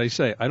 as I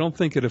say, I don't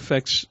think it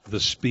affects the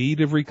speed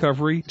of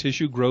recovery.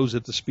 Tissue grows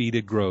at the speed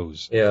it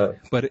grows.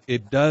 But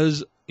it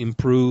does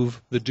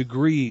improve the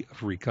degree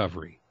of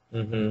recovery.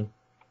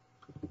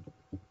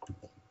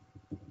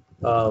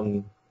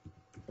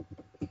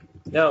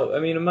 Now, I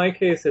mean, in my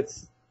case,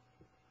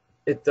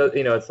 it does,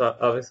 it's not,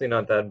 obviously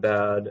not that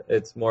bad.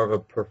 It's more of a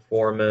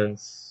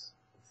performance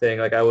thing.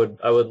 Like I would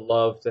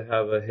love to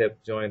have a hip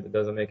joint that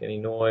doesn't make any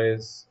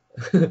noise.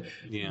 And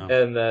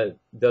that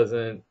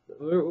doesn't,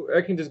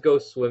 I can just go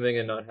swimming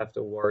and not have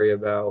to worry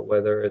about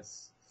whether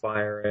it's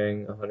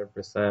firing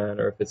 100%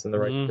 or if it's in the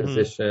right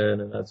position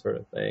and that sort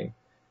of thing.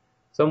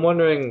 So I'm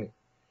wondering,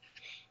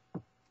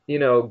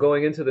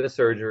 going into this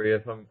surgery,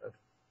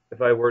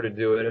 if I were to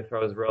do it, if I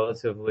was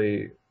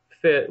relatively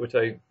fit, which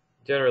I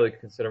generally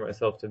consider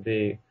myself to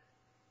be,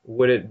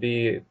 would it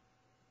be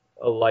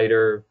a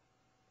lighter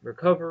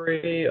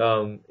recovery?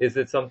 Is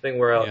it something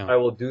where I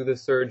will do the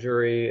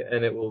surgery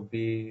and it will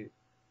be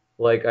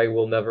like I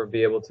will never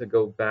be able to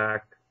go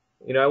back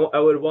I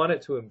would want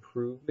it to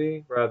improve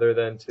me rather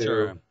than to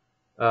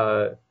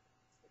Sure.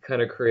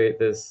 kind of create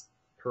this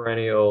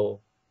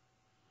perennial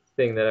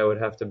thing that I would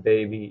have to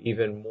baby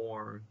even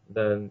more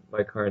than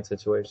my current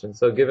situation.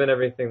 So given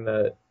everything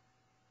that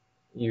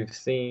you've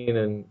seen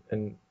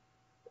and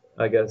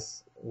I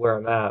guess where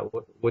I'm at,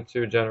 what's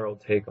your general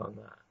take on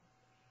that?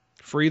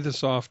 Free the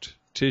soft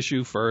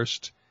tissue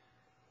first,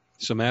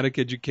 somatic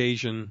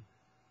education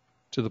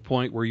to the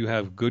point where you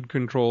have good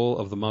control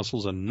of the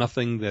muscles and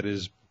nothing that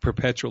is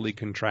perpetually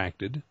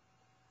contracted.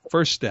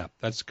 First step,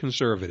 that's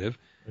conservative.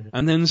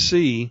 And then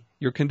see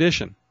your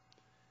condition.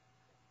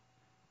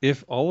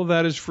 If all of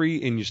that is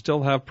free and you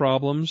still have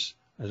problems,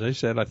 as I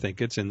said, I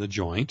think it's in the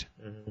joint.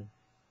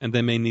 And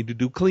they may need to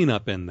do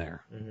cleanup in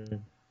there.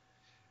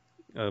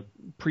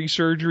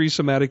 Pre-surgery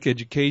somatic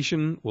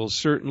education will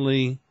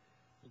certainly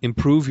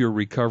improve your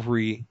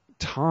recovery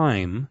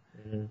time.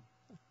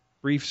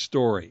 Brief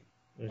story.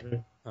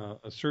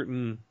 A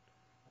certain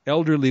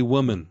elderly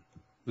woman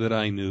that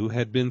I knew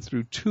had been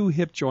through 2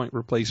 hip joint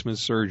replacement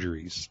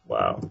surgeries.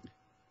 Wow.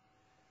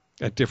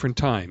 At different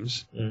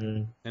times.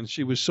 And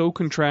she was so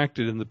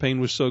contracted and the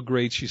pain was so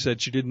great, she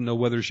said she didn't know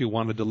whether she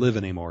wanted to live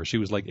anymore. She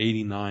was like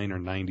 89 or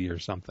 90 or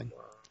something.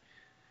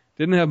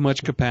 Didn't have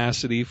much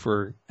capacity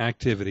for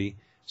activity,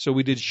 so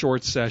we did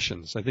short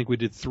sessions. I think we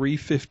did 3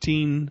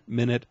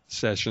 15-minute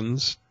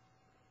sessions.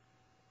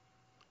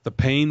 The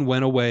pain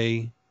went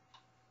away.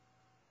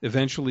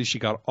 Eventually, she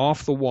got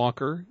off the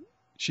walker.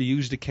 She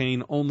used a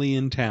cane only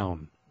in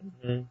town.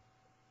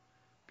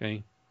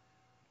 Okay.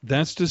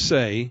 That's to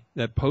say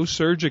that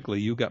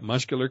post-surgically, you got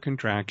muscular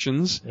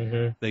contractions.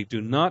 They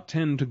do not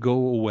tend to go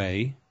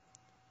away,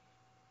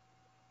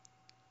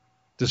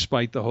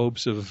 despite the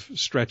hopes of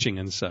stretching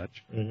and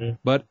such.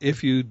 But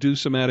if you do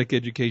somatic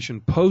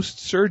education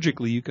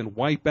post-surgically, you can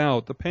wipe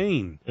out the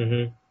pain.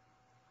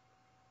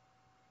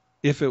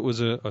 If it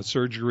was a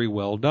surgery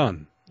well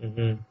done.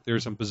 There are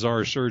some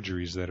bizarre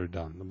surgeries that are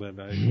done, but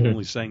I'm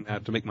only saying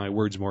that to make my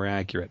words more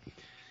accurate.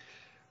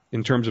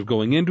 In terms of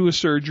going into a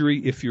surgery,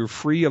 if you're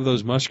free of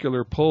those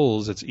muscular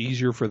pulls, it's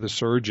easier for the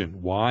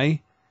surgeon.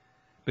 Why?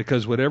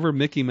 Because whatever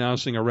Mickey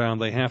Mousing around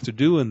they have to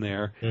do in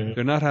there,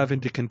 they're not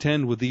having to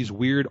contend with these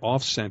weird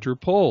off-center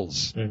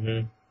pulls.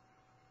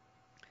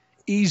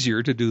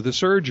 Easier to do the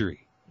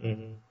surgery.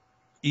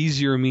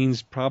 Easier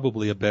means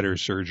probably a better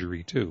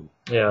surgery, too.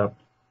 Yeah.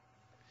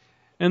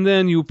 And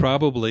then you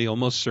probably,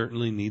 almost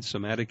certainly, need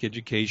somatic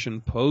education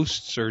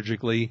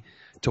post-surgically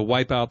to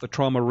wipe out the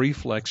trauma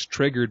reflex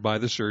triggered by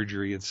the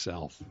surgery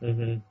itself.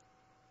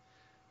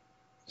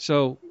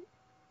 So,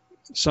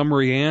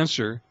 summary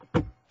answer,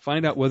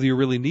 find out whether you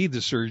really need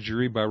the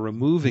surgery by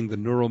removing the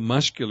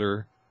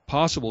neuromuscular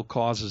possible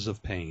causes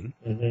of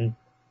pain.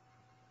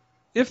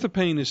 If the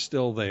pain is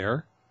still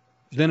there,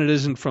 then it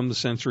isn't from the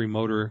sensory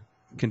motor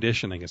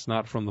conditioning. It's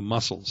not from the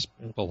muscles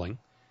pulling.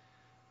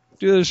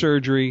 Do the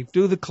surgery,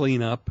 do the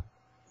cleanup.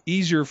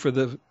 Easier for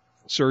the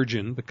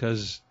surgeon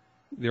because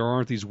there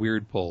aren't these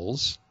weird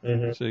pulls.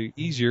 So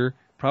easier,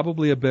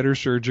 probably a better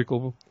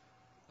surgical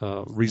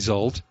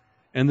result.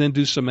 And then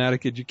do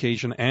somatic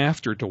education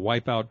after to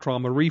wipe out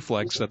trauma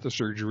reflex that the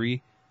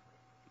surgery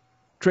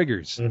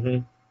triggers.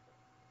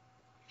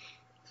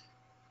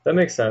 That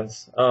makes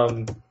sense.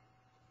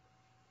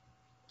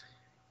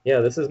 Yeah,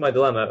 this is my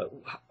dilemma.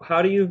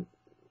 How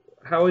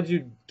would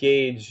you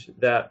gauge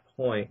that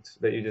point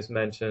that you just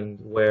mentioned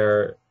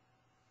where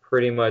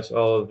pretty much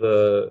all of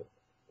the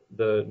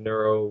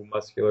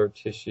neuromuscular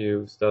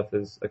tissue stuff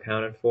is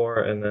accounted for,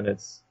 and then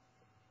it's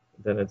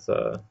that it's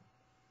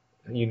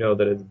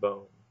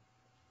bone?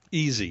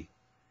 Easy.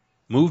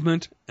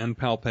 Movement and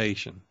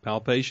palpation.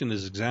 Palpation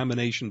is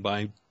examination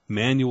by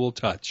manual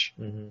touch.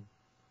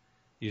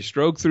 You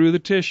stroke through the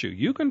tissue.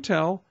 You can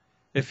tell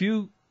if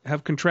you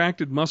have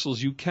contracted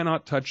muscles, you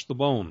cannot touch the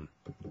bone.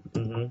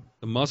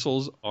 The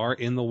muscles are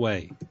in the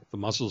way. The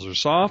muscles are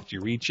soft.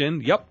 You reach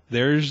in. Yep,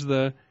 there's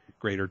the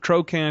greater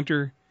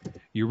trochanter.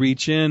 You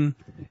reach in.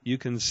 You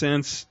can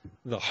sense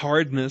the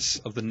hardness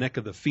of the neck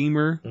of the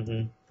femur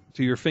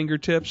to your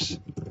fingertips.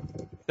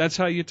 That's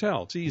how you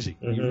tell. It's easy.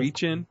 You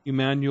reach in. You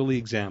manually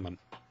examine.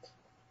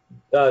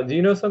 Do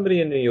you know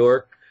somebody in New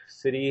York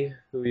City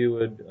who you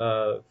would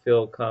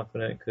feel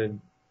confident could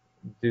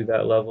do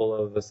that level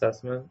of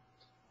assessment?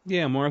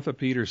 Yeah, Martha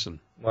Peterson.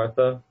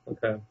 Martha?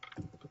 Okay.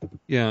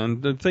 Yeah,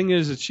 and the thing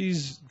is that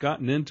she's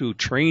gotten into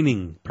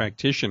training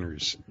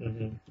practitioners.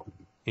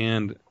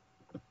 And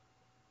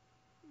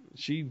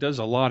she does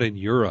a lot in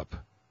Europe.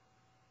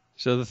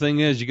 So the thing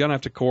is, you're going to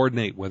have to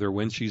coordinate with her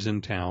when she's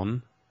in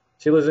town.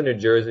 She lives in New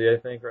Jersey, I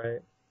think,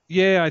 right?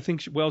 Yeah, I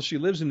think, she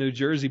lives in New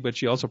Jersey, but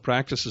she also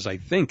practices, I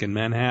think, in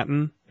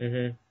Manhattan.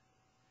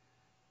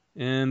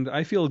 And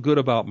I feel good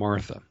about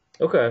Martha.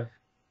 Okay.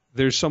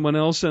 There's someone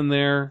else in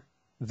there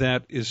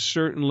that is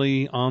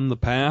certainly on the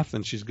path,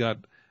 and she's got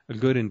a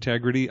good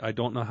integrity. I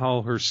don't know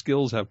how her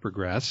skills have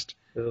progressed.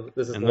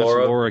 This is and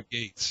Laura? That's Laura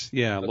Gates.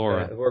 Yeah, Okay.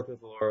 Laura. I've worked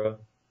with Laura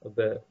a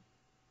bit.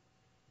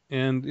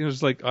 And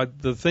it's like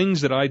the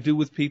things that I do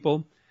with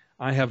people,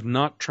 I have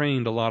not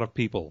trained a lot of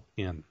people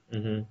in.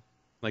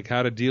 like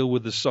how to deal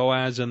with the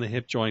psoas and the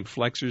hip joint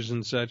flexors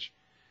and such.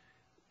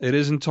 It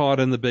isn't taught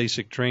in the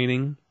basic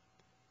training.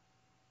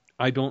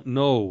 I don't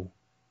know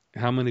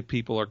how many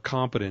people are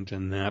competent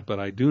in that, but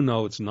I do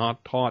know it's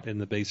not taught in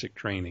the basic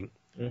training.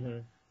 Mm-hmm.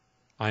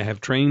 I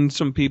have trained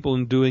some people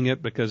in doing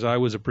it because I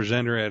was a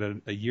presenter at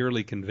a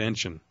yearly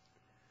convention,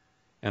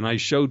 and I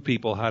showed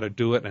people how to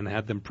do it and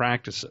had them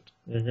practice it.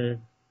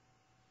 Mm-hmm.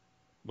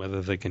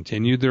 Whether they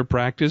continued their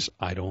practice,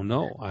 I don't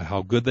know.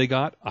 How good they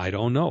got, I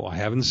don't know. I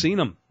haven't seen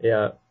them.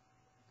 Yeah.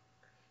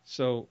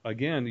 So,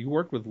 again, you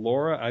worked with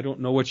Laura. I don't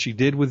know what she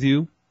did with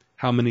you,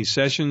 how many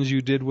sessions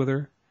you did with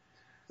her.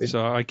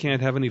 So I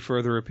can't have any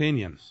further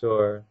opinion.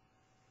 Sure.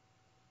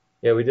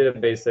 Yeah, we did a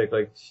basic,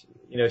 like,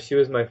 she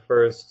was my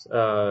first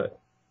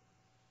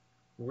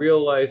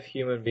real-life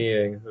human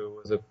being who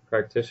was a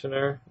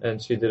practitioner,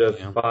 and she did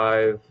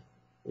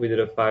we did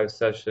a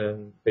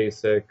 5-session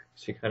basic.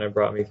 She kind of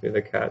brought me through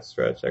the cat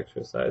stretch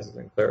exercises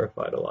and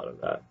clarified a lot of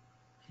that,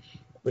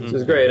 which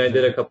is great. And I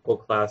did a couple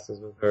classes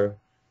with her.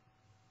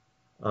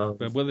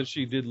 But whether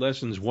she did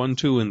lessons 1,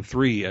 2, and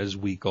 3, as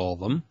we call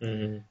them,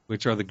 mm-hmm.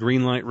 which are the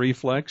green light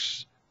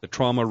reflex, the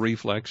trauma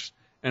reflex,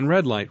 and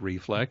red light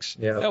reflex,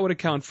 that would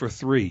account for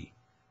 3.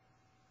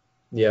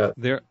 Yeah.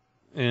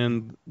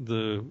 And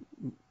the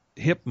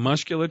hip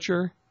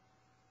musculature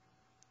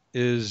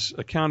is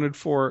accounted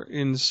for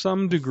in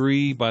some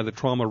degree by the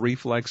trauma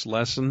reflex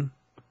lesson.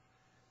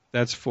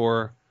 That's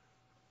for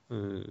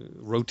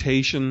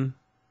rotation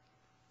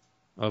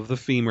of the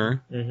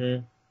femur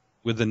mm-hmm.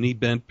 with the knee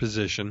bent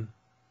position.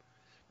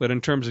 But in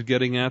terms of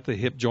getting at the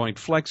hip joint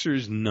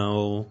flexors,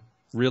 no,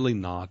 really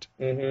not.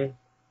 Mm-hmm.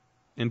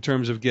 In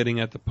terms of getting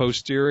at the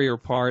posterior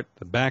part,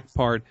 the back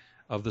part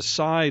of the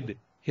side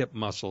hip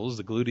muscles,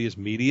 the gluteus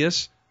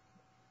medius,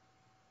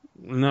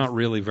 not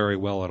really very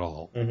well at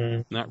all.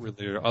 Mm-hmm. Not really.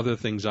 There are other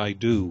things I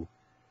do,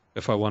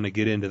 if I want to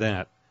get into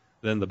that,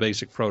 than the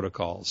basic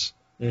protocols.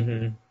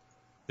 Mm-hmm.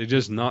 They're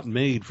just not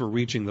made for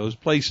reaching those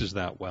places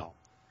that well.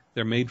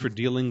 They're made for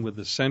dealing with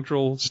the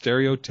central,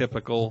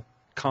 stereotypical,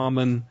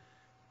 common,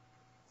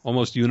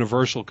 almost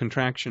universal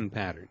contraction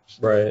patterns.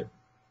 Right.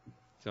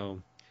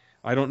 So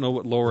I don't know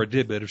what Laura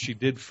did, but if she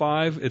did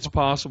 5, it's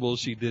possible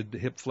she did the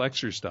hip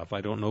flexor stuff.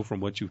 I don't know from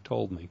what you've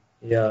told me.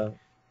 Yeah.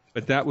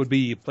 But that would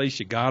be a place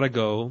you got to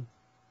go.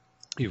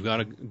 You've got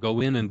to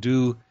go in and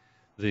do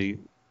the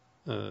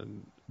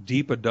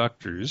deep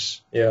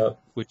adductors,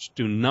 which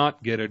do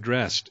not get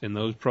addressed in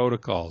those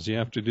protocols. You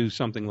have to do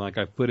something like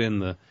I've put in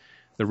the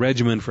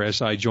regimen for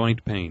SI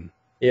joint pain.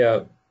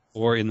 Yeah.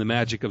 Or in the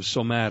magic of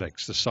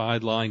somatics, the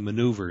side-lying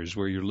maneuvers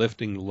where you're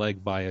lifting the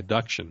leg by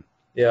adduction.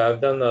 Yeah,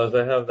 I've done those.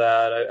 I have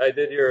that. I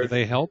did your... Did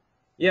they help?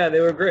 Yeah,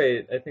 they were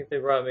great. I think they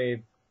brought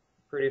me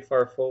pretty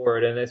far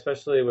forward, and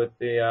especially with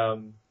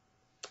the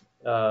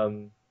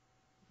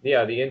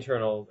the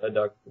internal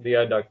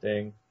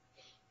adducting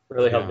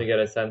really helped me get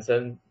a sense,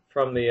 and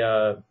from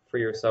the for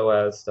your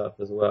psoas stuff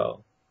as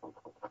well.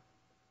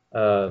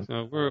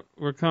 So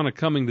we're kind of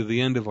coming to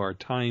the end of our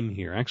time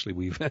here. Actually,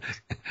 we've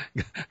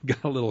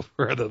got a little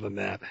further than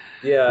that.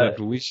 Yeah.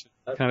 But we should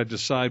kind of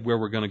decide where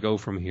we're going to go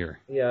from here.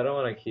 Yeah, I don't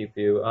want to keep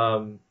you.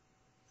 I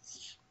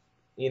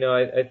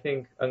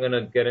think I'm going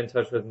to get in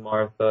touch with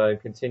Martha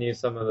and continue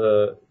some of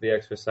the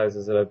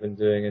exercises that I've been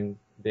doing and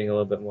being a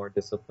little bit more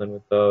disciplined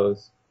with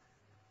those.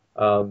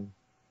 And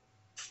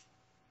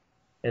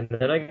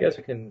then I guess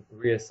we can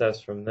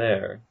reassess from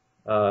there.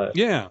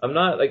 I'm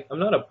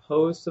not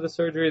opposed to the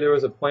surgery. There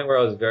was a point where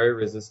I was very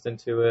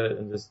resistant to it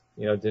and just,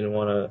 didn't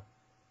want to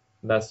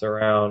mess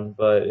around.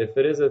 But if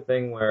it is a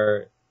thing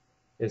where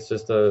it's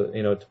just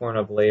a, torn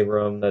up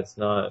labrum that's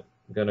not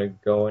going to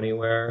go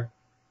anywhere,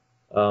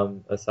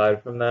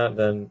 aside from that,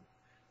 then,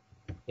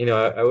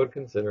 I would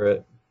consider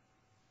it.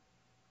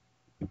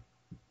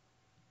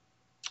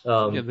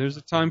 There's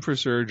a time for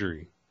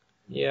surgery.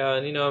 Yeah,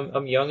 and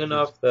I'm young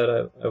enough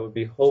that I would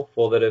be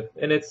hopeful that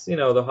it's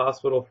the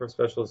Hospital for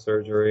Special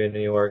Surgery in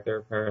New York, they're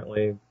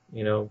apparently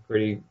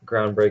pretty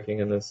groundbreaking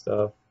in this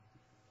stuff.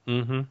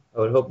 Mm-hmm. I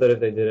would hope that if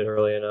they did it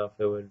early enough,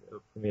 it would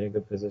put me in a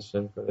good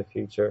position for the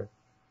future.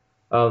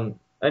 I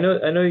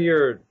know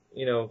you're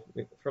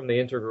from the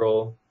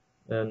Integral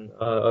and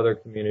other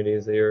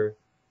communities that you're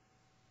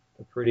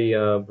a pretty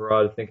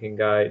broad thinking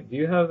guy. Do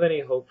you have any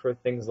hope for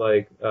things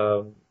like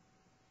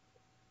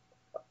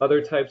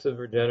other types of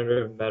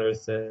regenerative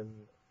medicine,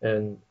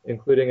 and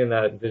including in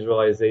that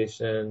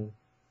visualization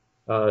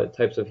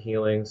types of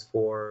healings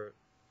for,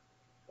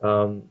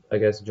 I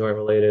guess,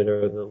 joint-related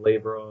or the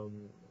labrum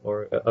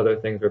or other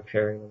things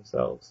repairing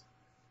themselves?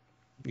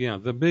 Yeah,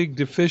 the big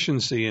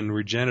deficiency in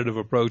regenerative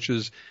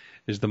approaches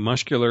is the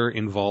muscular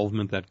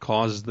involvement that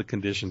causes the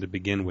condition to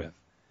begin with.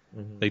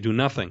 Mm-hmm. They do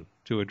nothing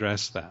to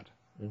address that.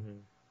 Mm-hmm.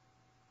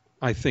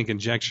 I think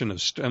injection of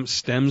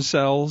stem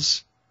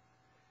cells,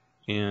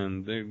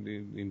 and they're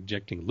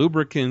injecting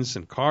lubricants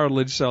and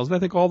cartilage cells. And I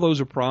think all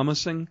those are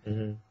promising,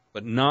 mm-hmm.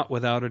 but not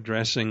without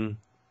addressing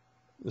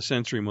the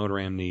sensory motor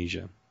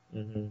amnesia.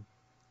 Mm-hmm.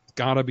 It's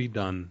got to be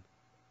done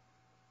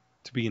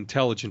to be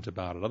intelligent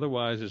about it.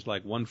 Otherwise, it's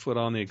like one foot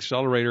on the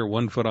accelerator,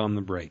 one foot on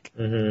the brake.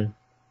 Mm-hmm.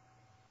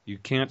 You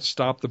can't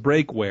stop the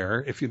brake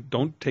wear if you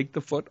don't take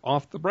the foot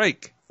off the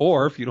brake,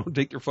 or if you don't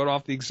take your foot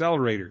off the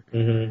accelerator.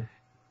 Mm-hmm.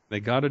 They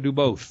got to do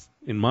both,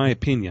 in my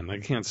opinion. I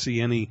can't see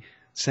any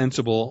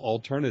sensible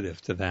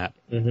alternative to that.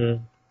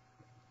 Mm-hmm.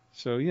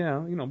 So, yeah,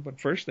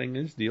 but first thing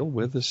is deal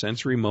with the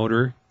sensory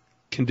motor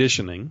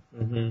conditioning.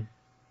 Mm-hmm.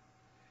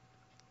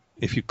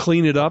 If you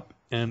clean it up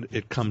and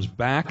it comes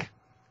back,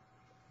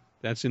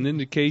 that's an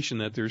indication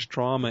that there's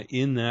trauma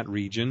in that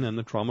region and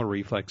the trauma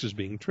reflex is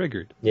being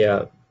triggered.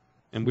 Yeah.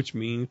 And which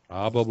means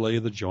probably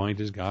the joint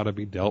has got to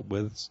be dealt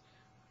with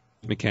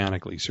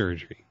mechanically,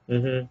 surgery.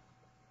 Mm-hmm.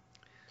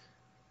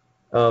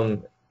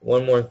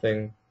 One more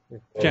thing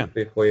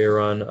before you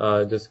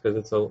run, just because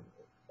it's a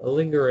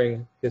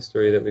lingering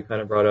history that we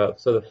kind of brought up.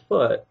 So the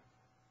foot,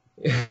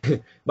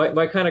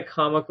 my kind of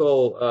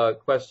comical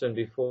question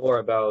before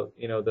about,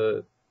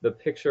 the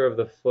picture of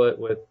the foot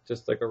with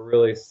just like a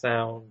really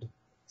sound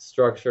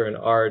structure and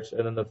arch,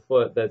 and then the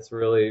foot that's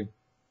really,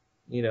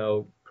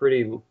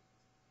 pretty,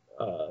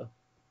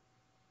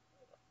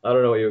 I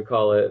don't know what you would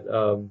call it,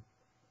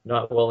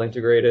 not well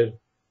integrated.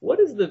 What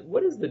is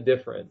the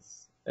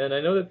difference? And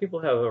I know that people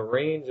have a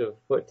range of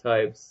foot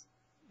types.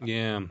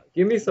 Yeah.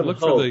 Give me some Look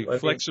hope. for the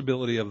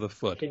flexibility of the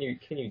foot. Can you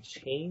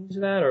change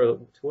that, or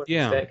to what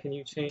extent can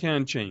you change? You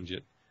can change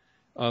it.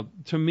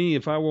 To me,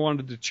 if I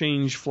wanted to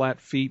change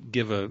flat feet,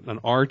 give an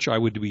arch, I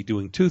would be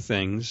doing two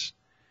things.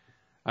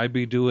 I'd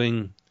be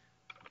doing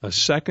a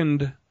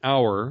second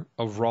hour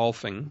of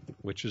Rolfing,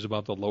 which is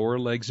about the lower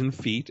legs and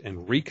feet,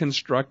 and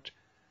reconstruct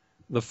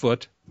the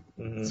foot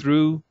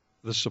through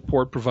the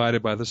support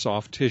provided by the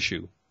soft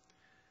tissue.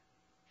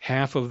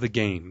 Half of the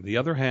game. The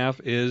other half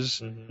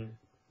is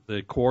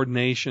the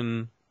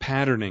coordination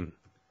patterning,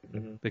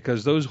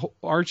 because those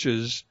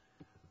arches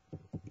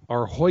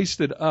are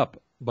hoisted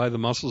up by the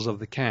muscles of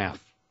the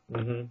calf.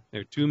 There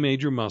are two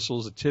major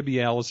muscles, the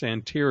tibialis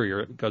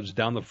anterior. It goes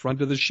down the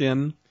front of the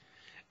shin,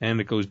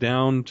 and it goes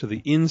down to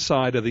the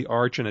inside of the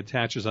arch and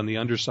attaches on the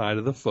underside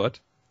of the foot.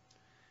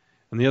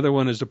 And the other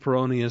one is the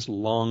peroneus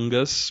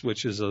longus,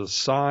 which is a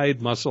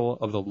side muscle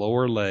of the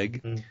lower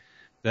leg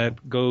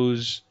that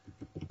goes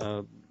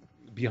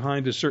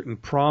behind a certain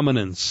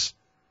prominence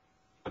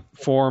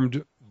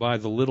formed by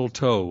the little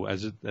toe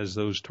as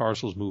those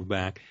tarsals move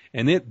back,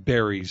 and it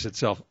buries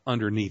itself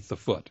underneath the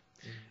foot.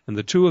 And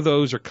the two of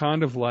those are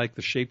kind of like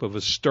the shape of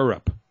a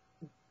stirrup.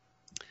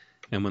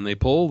 And when they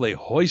pull, they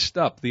hoist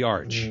up the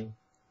arch.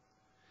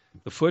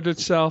 The foot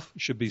itself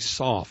should be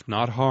soft,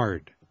 not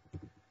hard.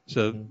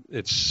 So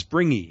it's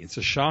springy. It's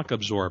a shock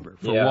absorber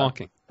for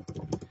walking.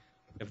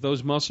 If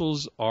those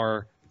muscles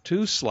are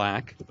too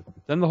slack,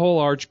 then the whole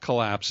arch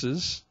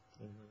collapses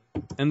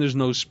and there's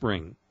no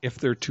spring. If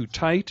they're too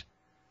tight,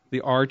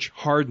 the arch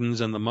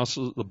hardens and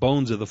the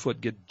bones of the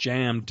foot get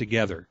jammed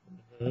together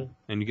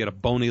and you get a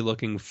bony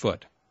looking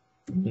foot.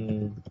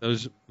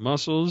 Those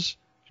muscles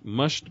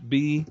must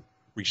be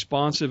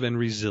responsive and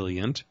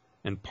resilient,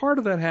 and part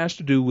of that has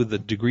to do with the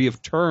degree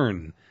of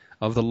turn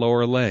of the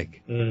lower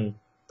leg. The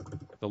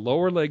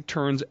lower leg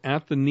turns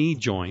at the knee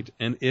joint,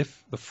 and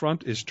if the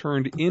front is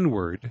turned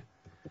inward,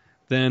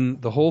 then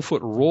the whole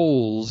foot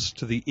rolls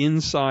to the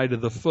inside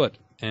of the foot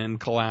and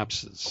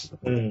collapses.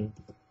 And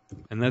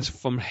that's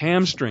from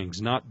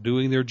hamstrings not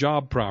doing their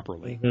job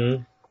properly.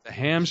 The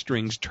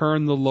hamstrings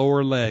turn the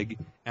lower leg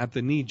at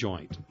the knee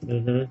joint,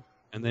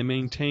 and they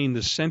maintain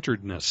the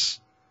centeredness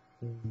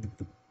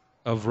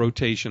of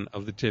rotation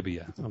of the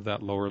tibia, of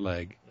that lower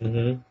leg.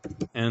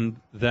 And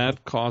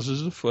that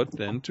causes the foot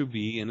then to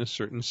be in a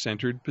certain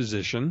centered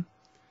position,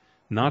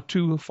 not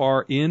too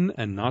far in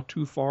and not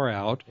too far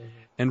out,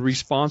 and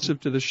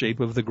responsive to the shape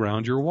of the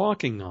ground you're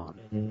walking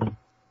on.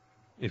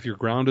 If your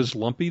ground is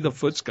lumpy, the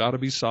foot's got to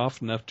be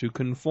soft enough to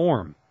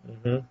conform.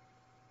 If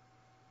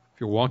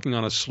you're walking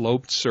on a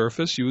sloped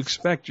surface, you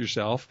expect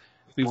yourself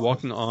to be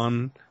walking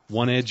on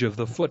one edge of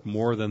the foot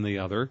more than the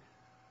other,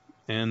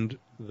 and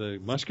the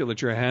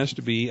musculature has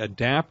to be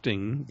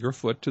adapting your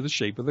foot to the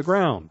shape of the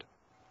ground.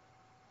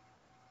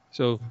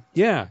 So,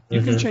 yeah,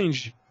 you can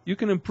change, you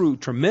can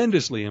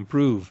tremendously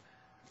improve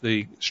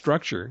the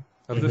structure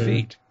of the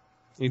feet.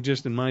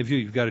 Just in my view,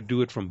 you've got to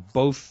do it from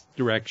both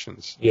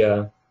directions.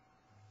 Yeah.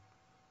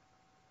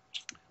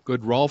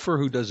 Good Rolfer,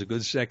 who does a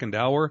good second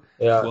hour,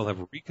 will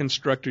have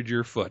reconstructed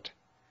your foot.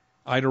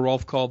 Ida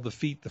Rolf called the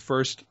feet the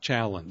first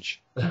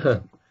challenge.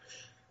 Because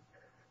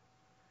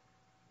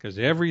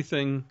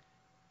everything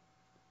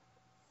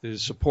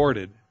is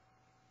supported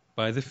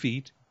by the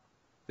feet,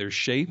 their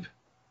shape,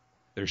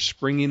 their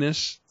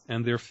springiness,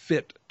 and their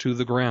fit to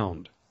the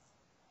ground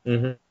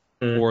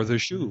or the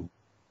shoe.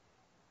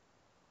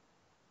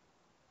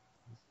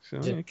 So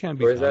it can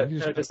be. Or is that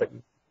kind of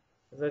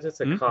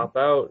just a cop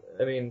out?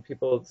 I mean,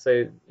 people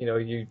say,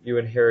 you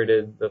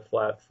inherited the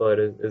flat foot.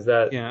 Is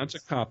that? Yeah, it's a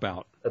cop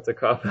out. That's a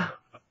cop out.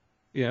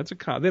 Yeah, it's a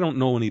cop. They don't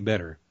know any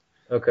better.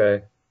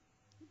 Okay.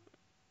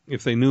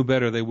 If they knew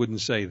better, they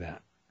wouldn't say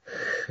that.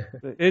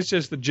 It's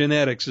just the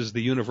genetics is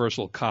the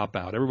universal cop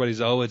out. Everybody's,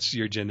 it's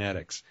your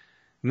genetics.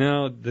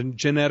 No, the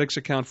genetics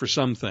account for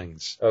some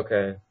things.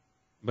 Okay.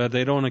 But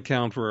they don't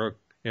account for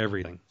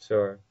everything.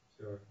 Sure.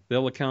 Sure.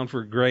 They'll account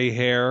for gray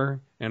hair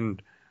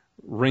and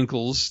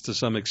wrinkles to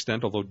some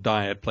extent, although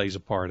diet plays a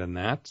part in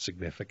that,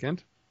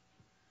 significant.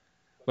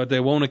 But they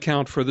won't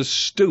account for the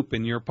stoop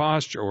in your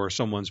posture or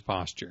someone's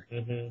posture.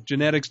 Mm-hmm.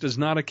 Genetics does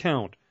not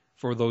account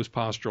for those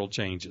postural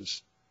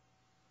changes.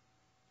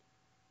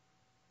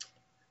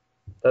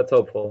 That's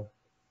helpful.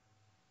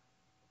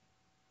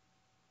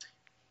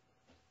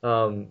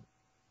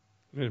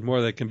 There's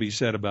more that can be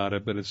said about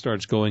it, but it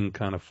starts going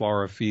kind of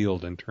far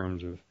afield in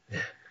terms of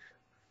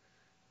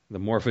the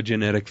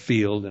morphogenetic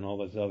field and all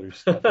this other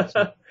stuff. It's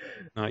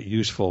not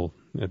useful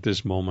at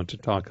this moment to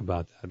talk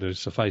about that. It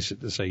suffice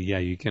it to say, yeah,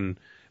 you can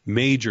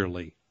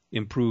majorly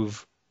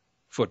improve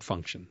foot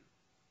function.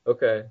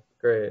 Okay,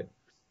 great.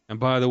 And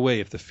by the way,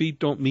 if the feet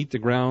don't meet the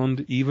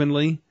ground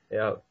evenly,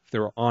 Yeah. if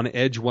they're on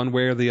edge one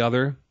way or the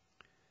other,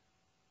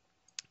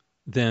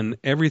 then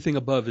everything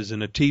above is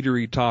in a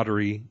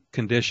teetery-tottery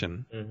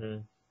condition, Mm-hmm.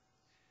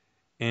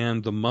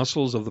 and the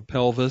muscles of the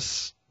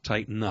pelvis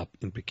tighten up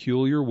in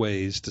peculiar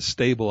ways to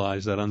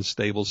stabilize that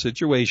unstable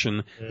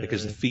situation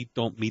because the feet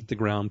don't meet the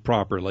ground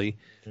properly.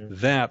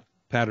 That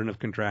pattern of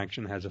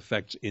contraction has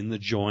effects in the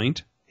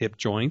joint, hip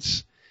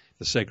joints,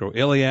 the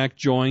sacroiliac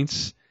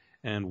joints,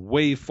 and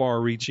way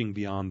far-reaching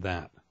beyond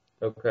that.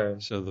 Okay.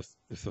 So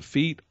if the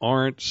feet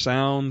aren't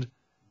sound,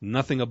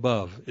 nothing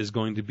above is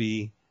going to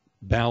be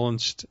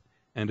balanced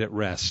and at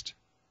rest.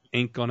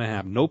 Ain't going to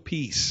have no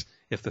peace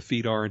if the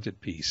feet aren't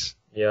at peace.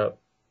 Yep.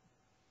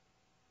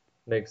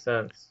 Makes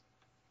sense.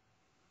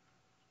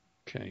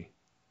 Okay.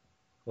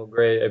 Well,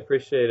 great. I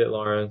appreciate it,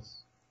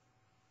 Lawrence.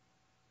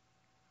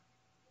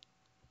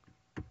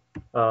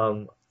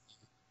 I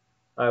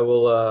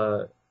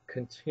will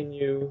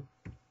continue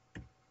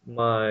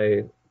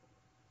my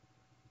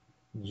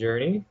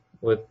journey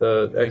with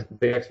the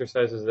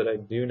exercises that I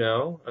do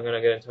know. I'm going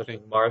to get in touch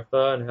with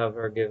Martha and have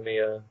her give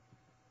me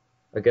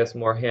I guess,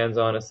 more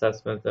hands-on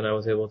assessment than I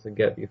was able to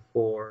get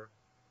before.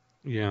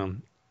 Yeah.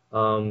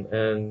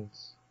 And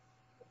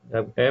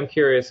I am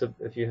curious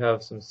if you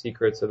have some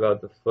secrets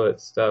about the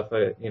foot stuff.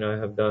 I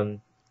have done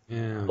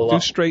Yeah. a lot. Do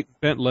straight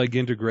bent leg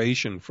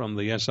integration from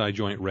the SI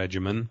joint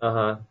regimen.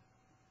 Uh-huh.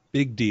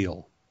 Big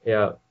deal.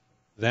 Yeah.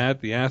 That,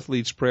 the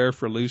athlete's prayer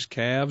for loose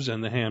calves,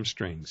 and the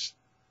hamstrings.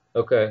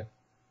 Okay.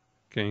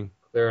 Okay.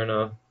 Clear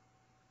enough.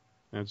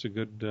 That's a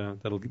good,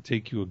 that'll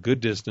take you a good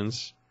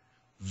distance.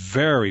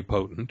 Very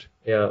potent.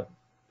 Yeah.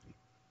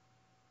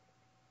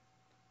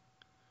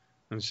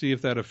 And see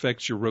if that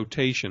affects your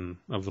rotation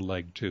of the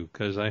leg too.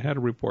 Because I had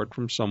a report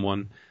from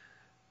someone,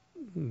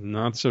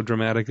 not so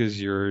dramatic as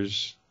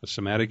yours, a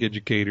somatic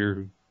educator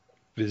who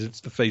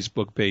visits the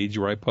Facebook page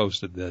where I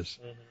posted this,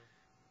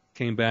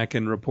 came back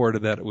and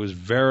reported that it was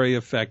very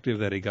effective,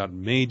 that he got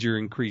major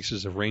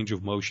increases of range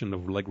of motion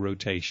of leg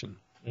rotation.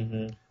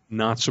 Mm-hmm.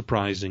 Not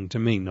surprising to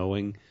me,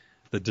 knowing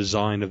the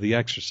design of the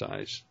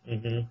exercise.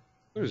 Mm-hmm.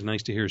 It was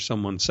nice to hear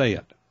someone say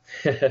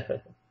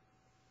it.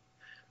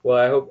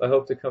 Well, I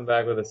hope to come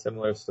back with a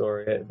similar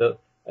story.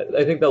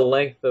 I think the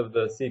length of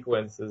the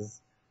sequence has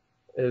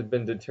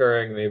been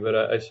deterring me, but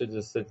I should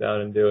just sit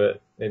down and do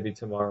it maybe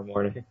tomorrow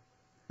morning.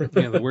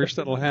 Yeah, the worst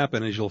that'll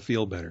happen is you'll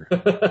feel better.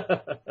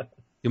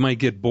 You might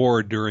get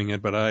bored during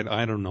it, but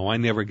I don't know. I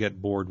never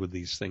get bored with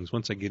these things.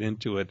 Once I get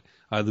into it,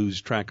 I lose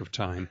track of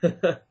time.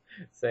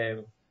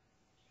 Same.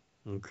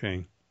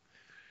 Okay.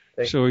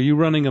 So are you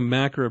running a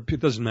macro? It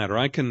doesn't matter.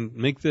 I can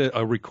make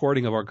a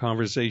recording of our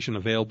conversation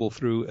available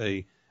through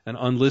an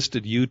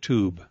unlisted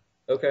YouTube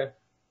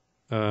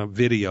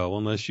video,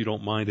 unless you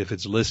don't mind if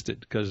it's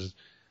listed,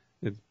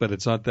 but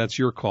it's not. That's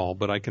your call.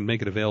 But I can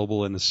make it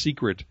available in a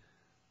secret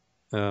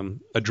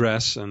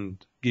address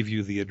and give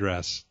you the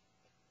address.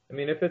 I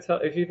mean,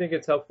 if you think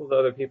it's helpful to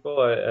other people,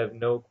 I have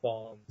no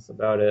qualms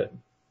about it.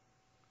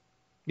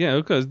 Yeah,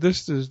 because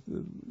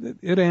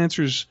it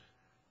answers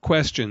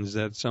questions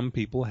that some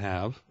people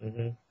have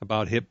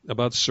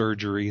about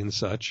surgery and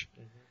such.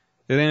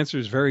 It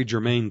answers very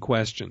germane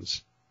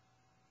questions.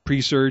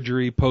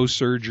 Pre-surgery,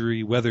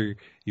 post-surgery, whether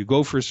you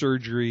go for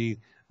surgery,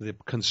 the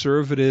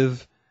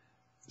conservative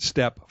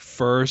step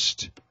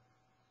first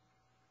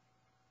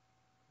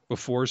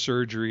before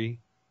surgery.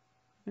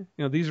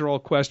 These are all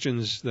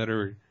questions that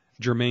are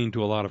germane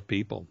to a lot of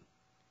people.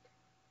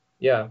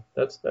 Yeah,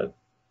 that's that.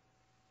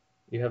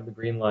 You have the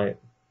green light.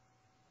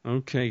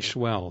 Okay,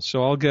 swell.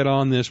 So I'll get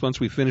on this once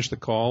we finish the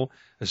call,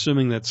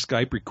 assuming that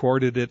Skype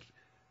recorded it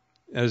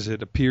as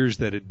it appears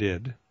that it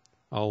did.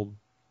 I'll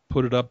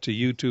put it up to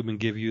YouTube and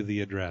give you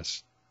the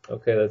address.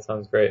 Okay, that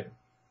sounds great.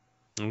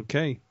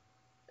 Okay.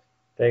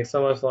 Thanks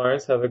so much,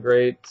 Lawrence. Have a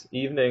great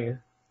evening.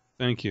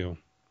 Thank you.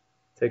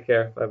 Take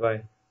care.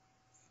 Bye-bye.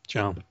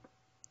 Ciao.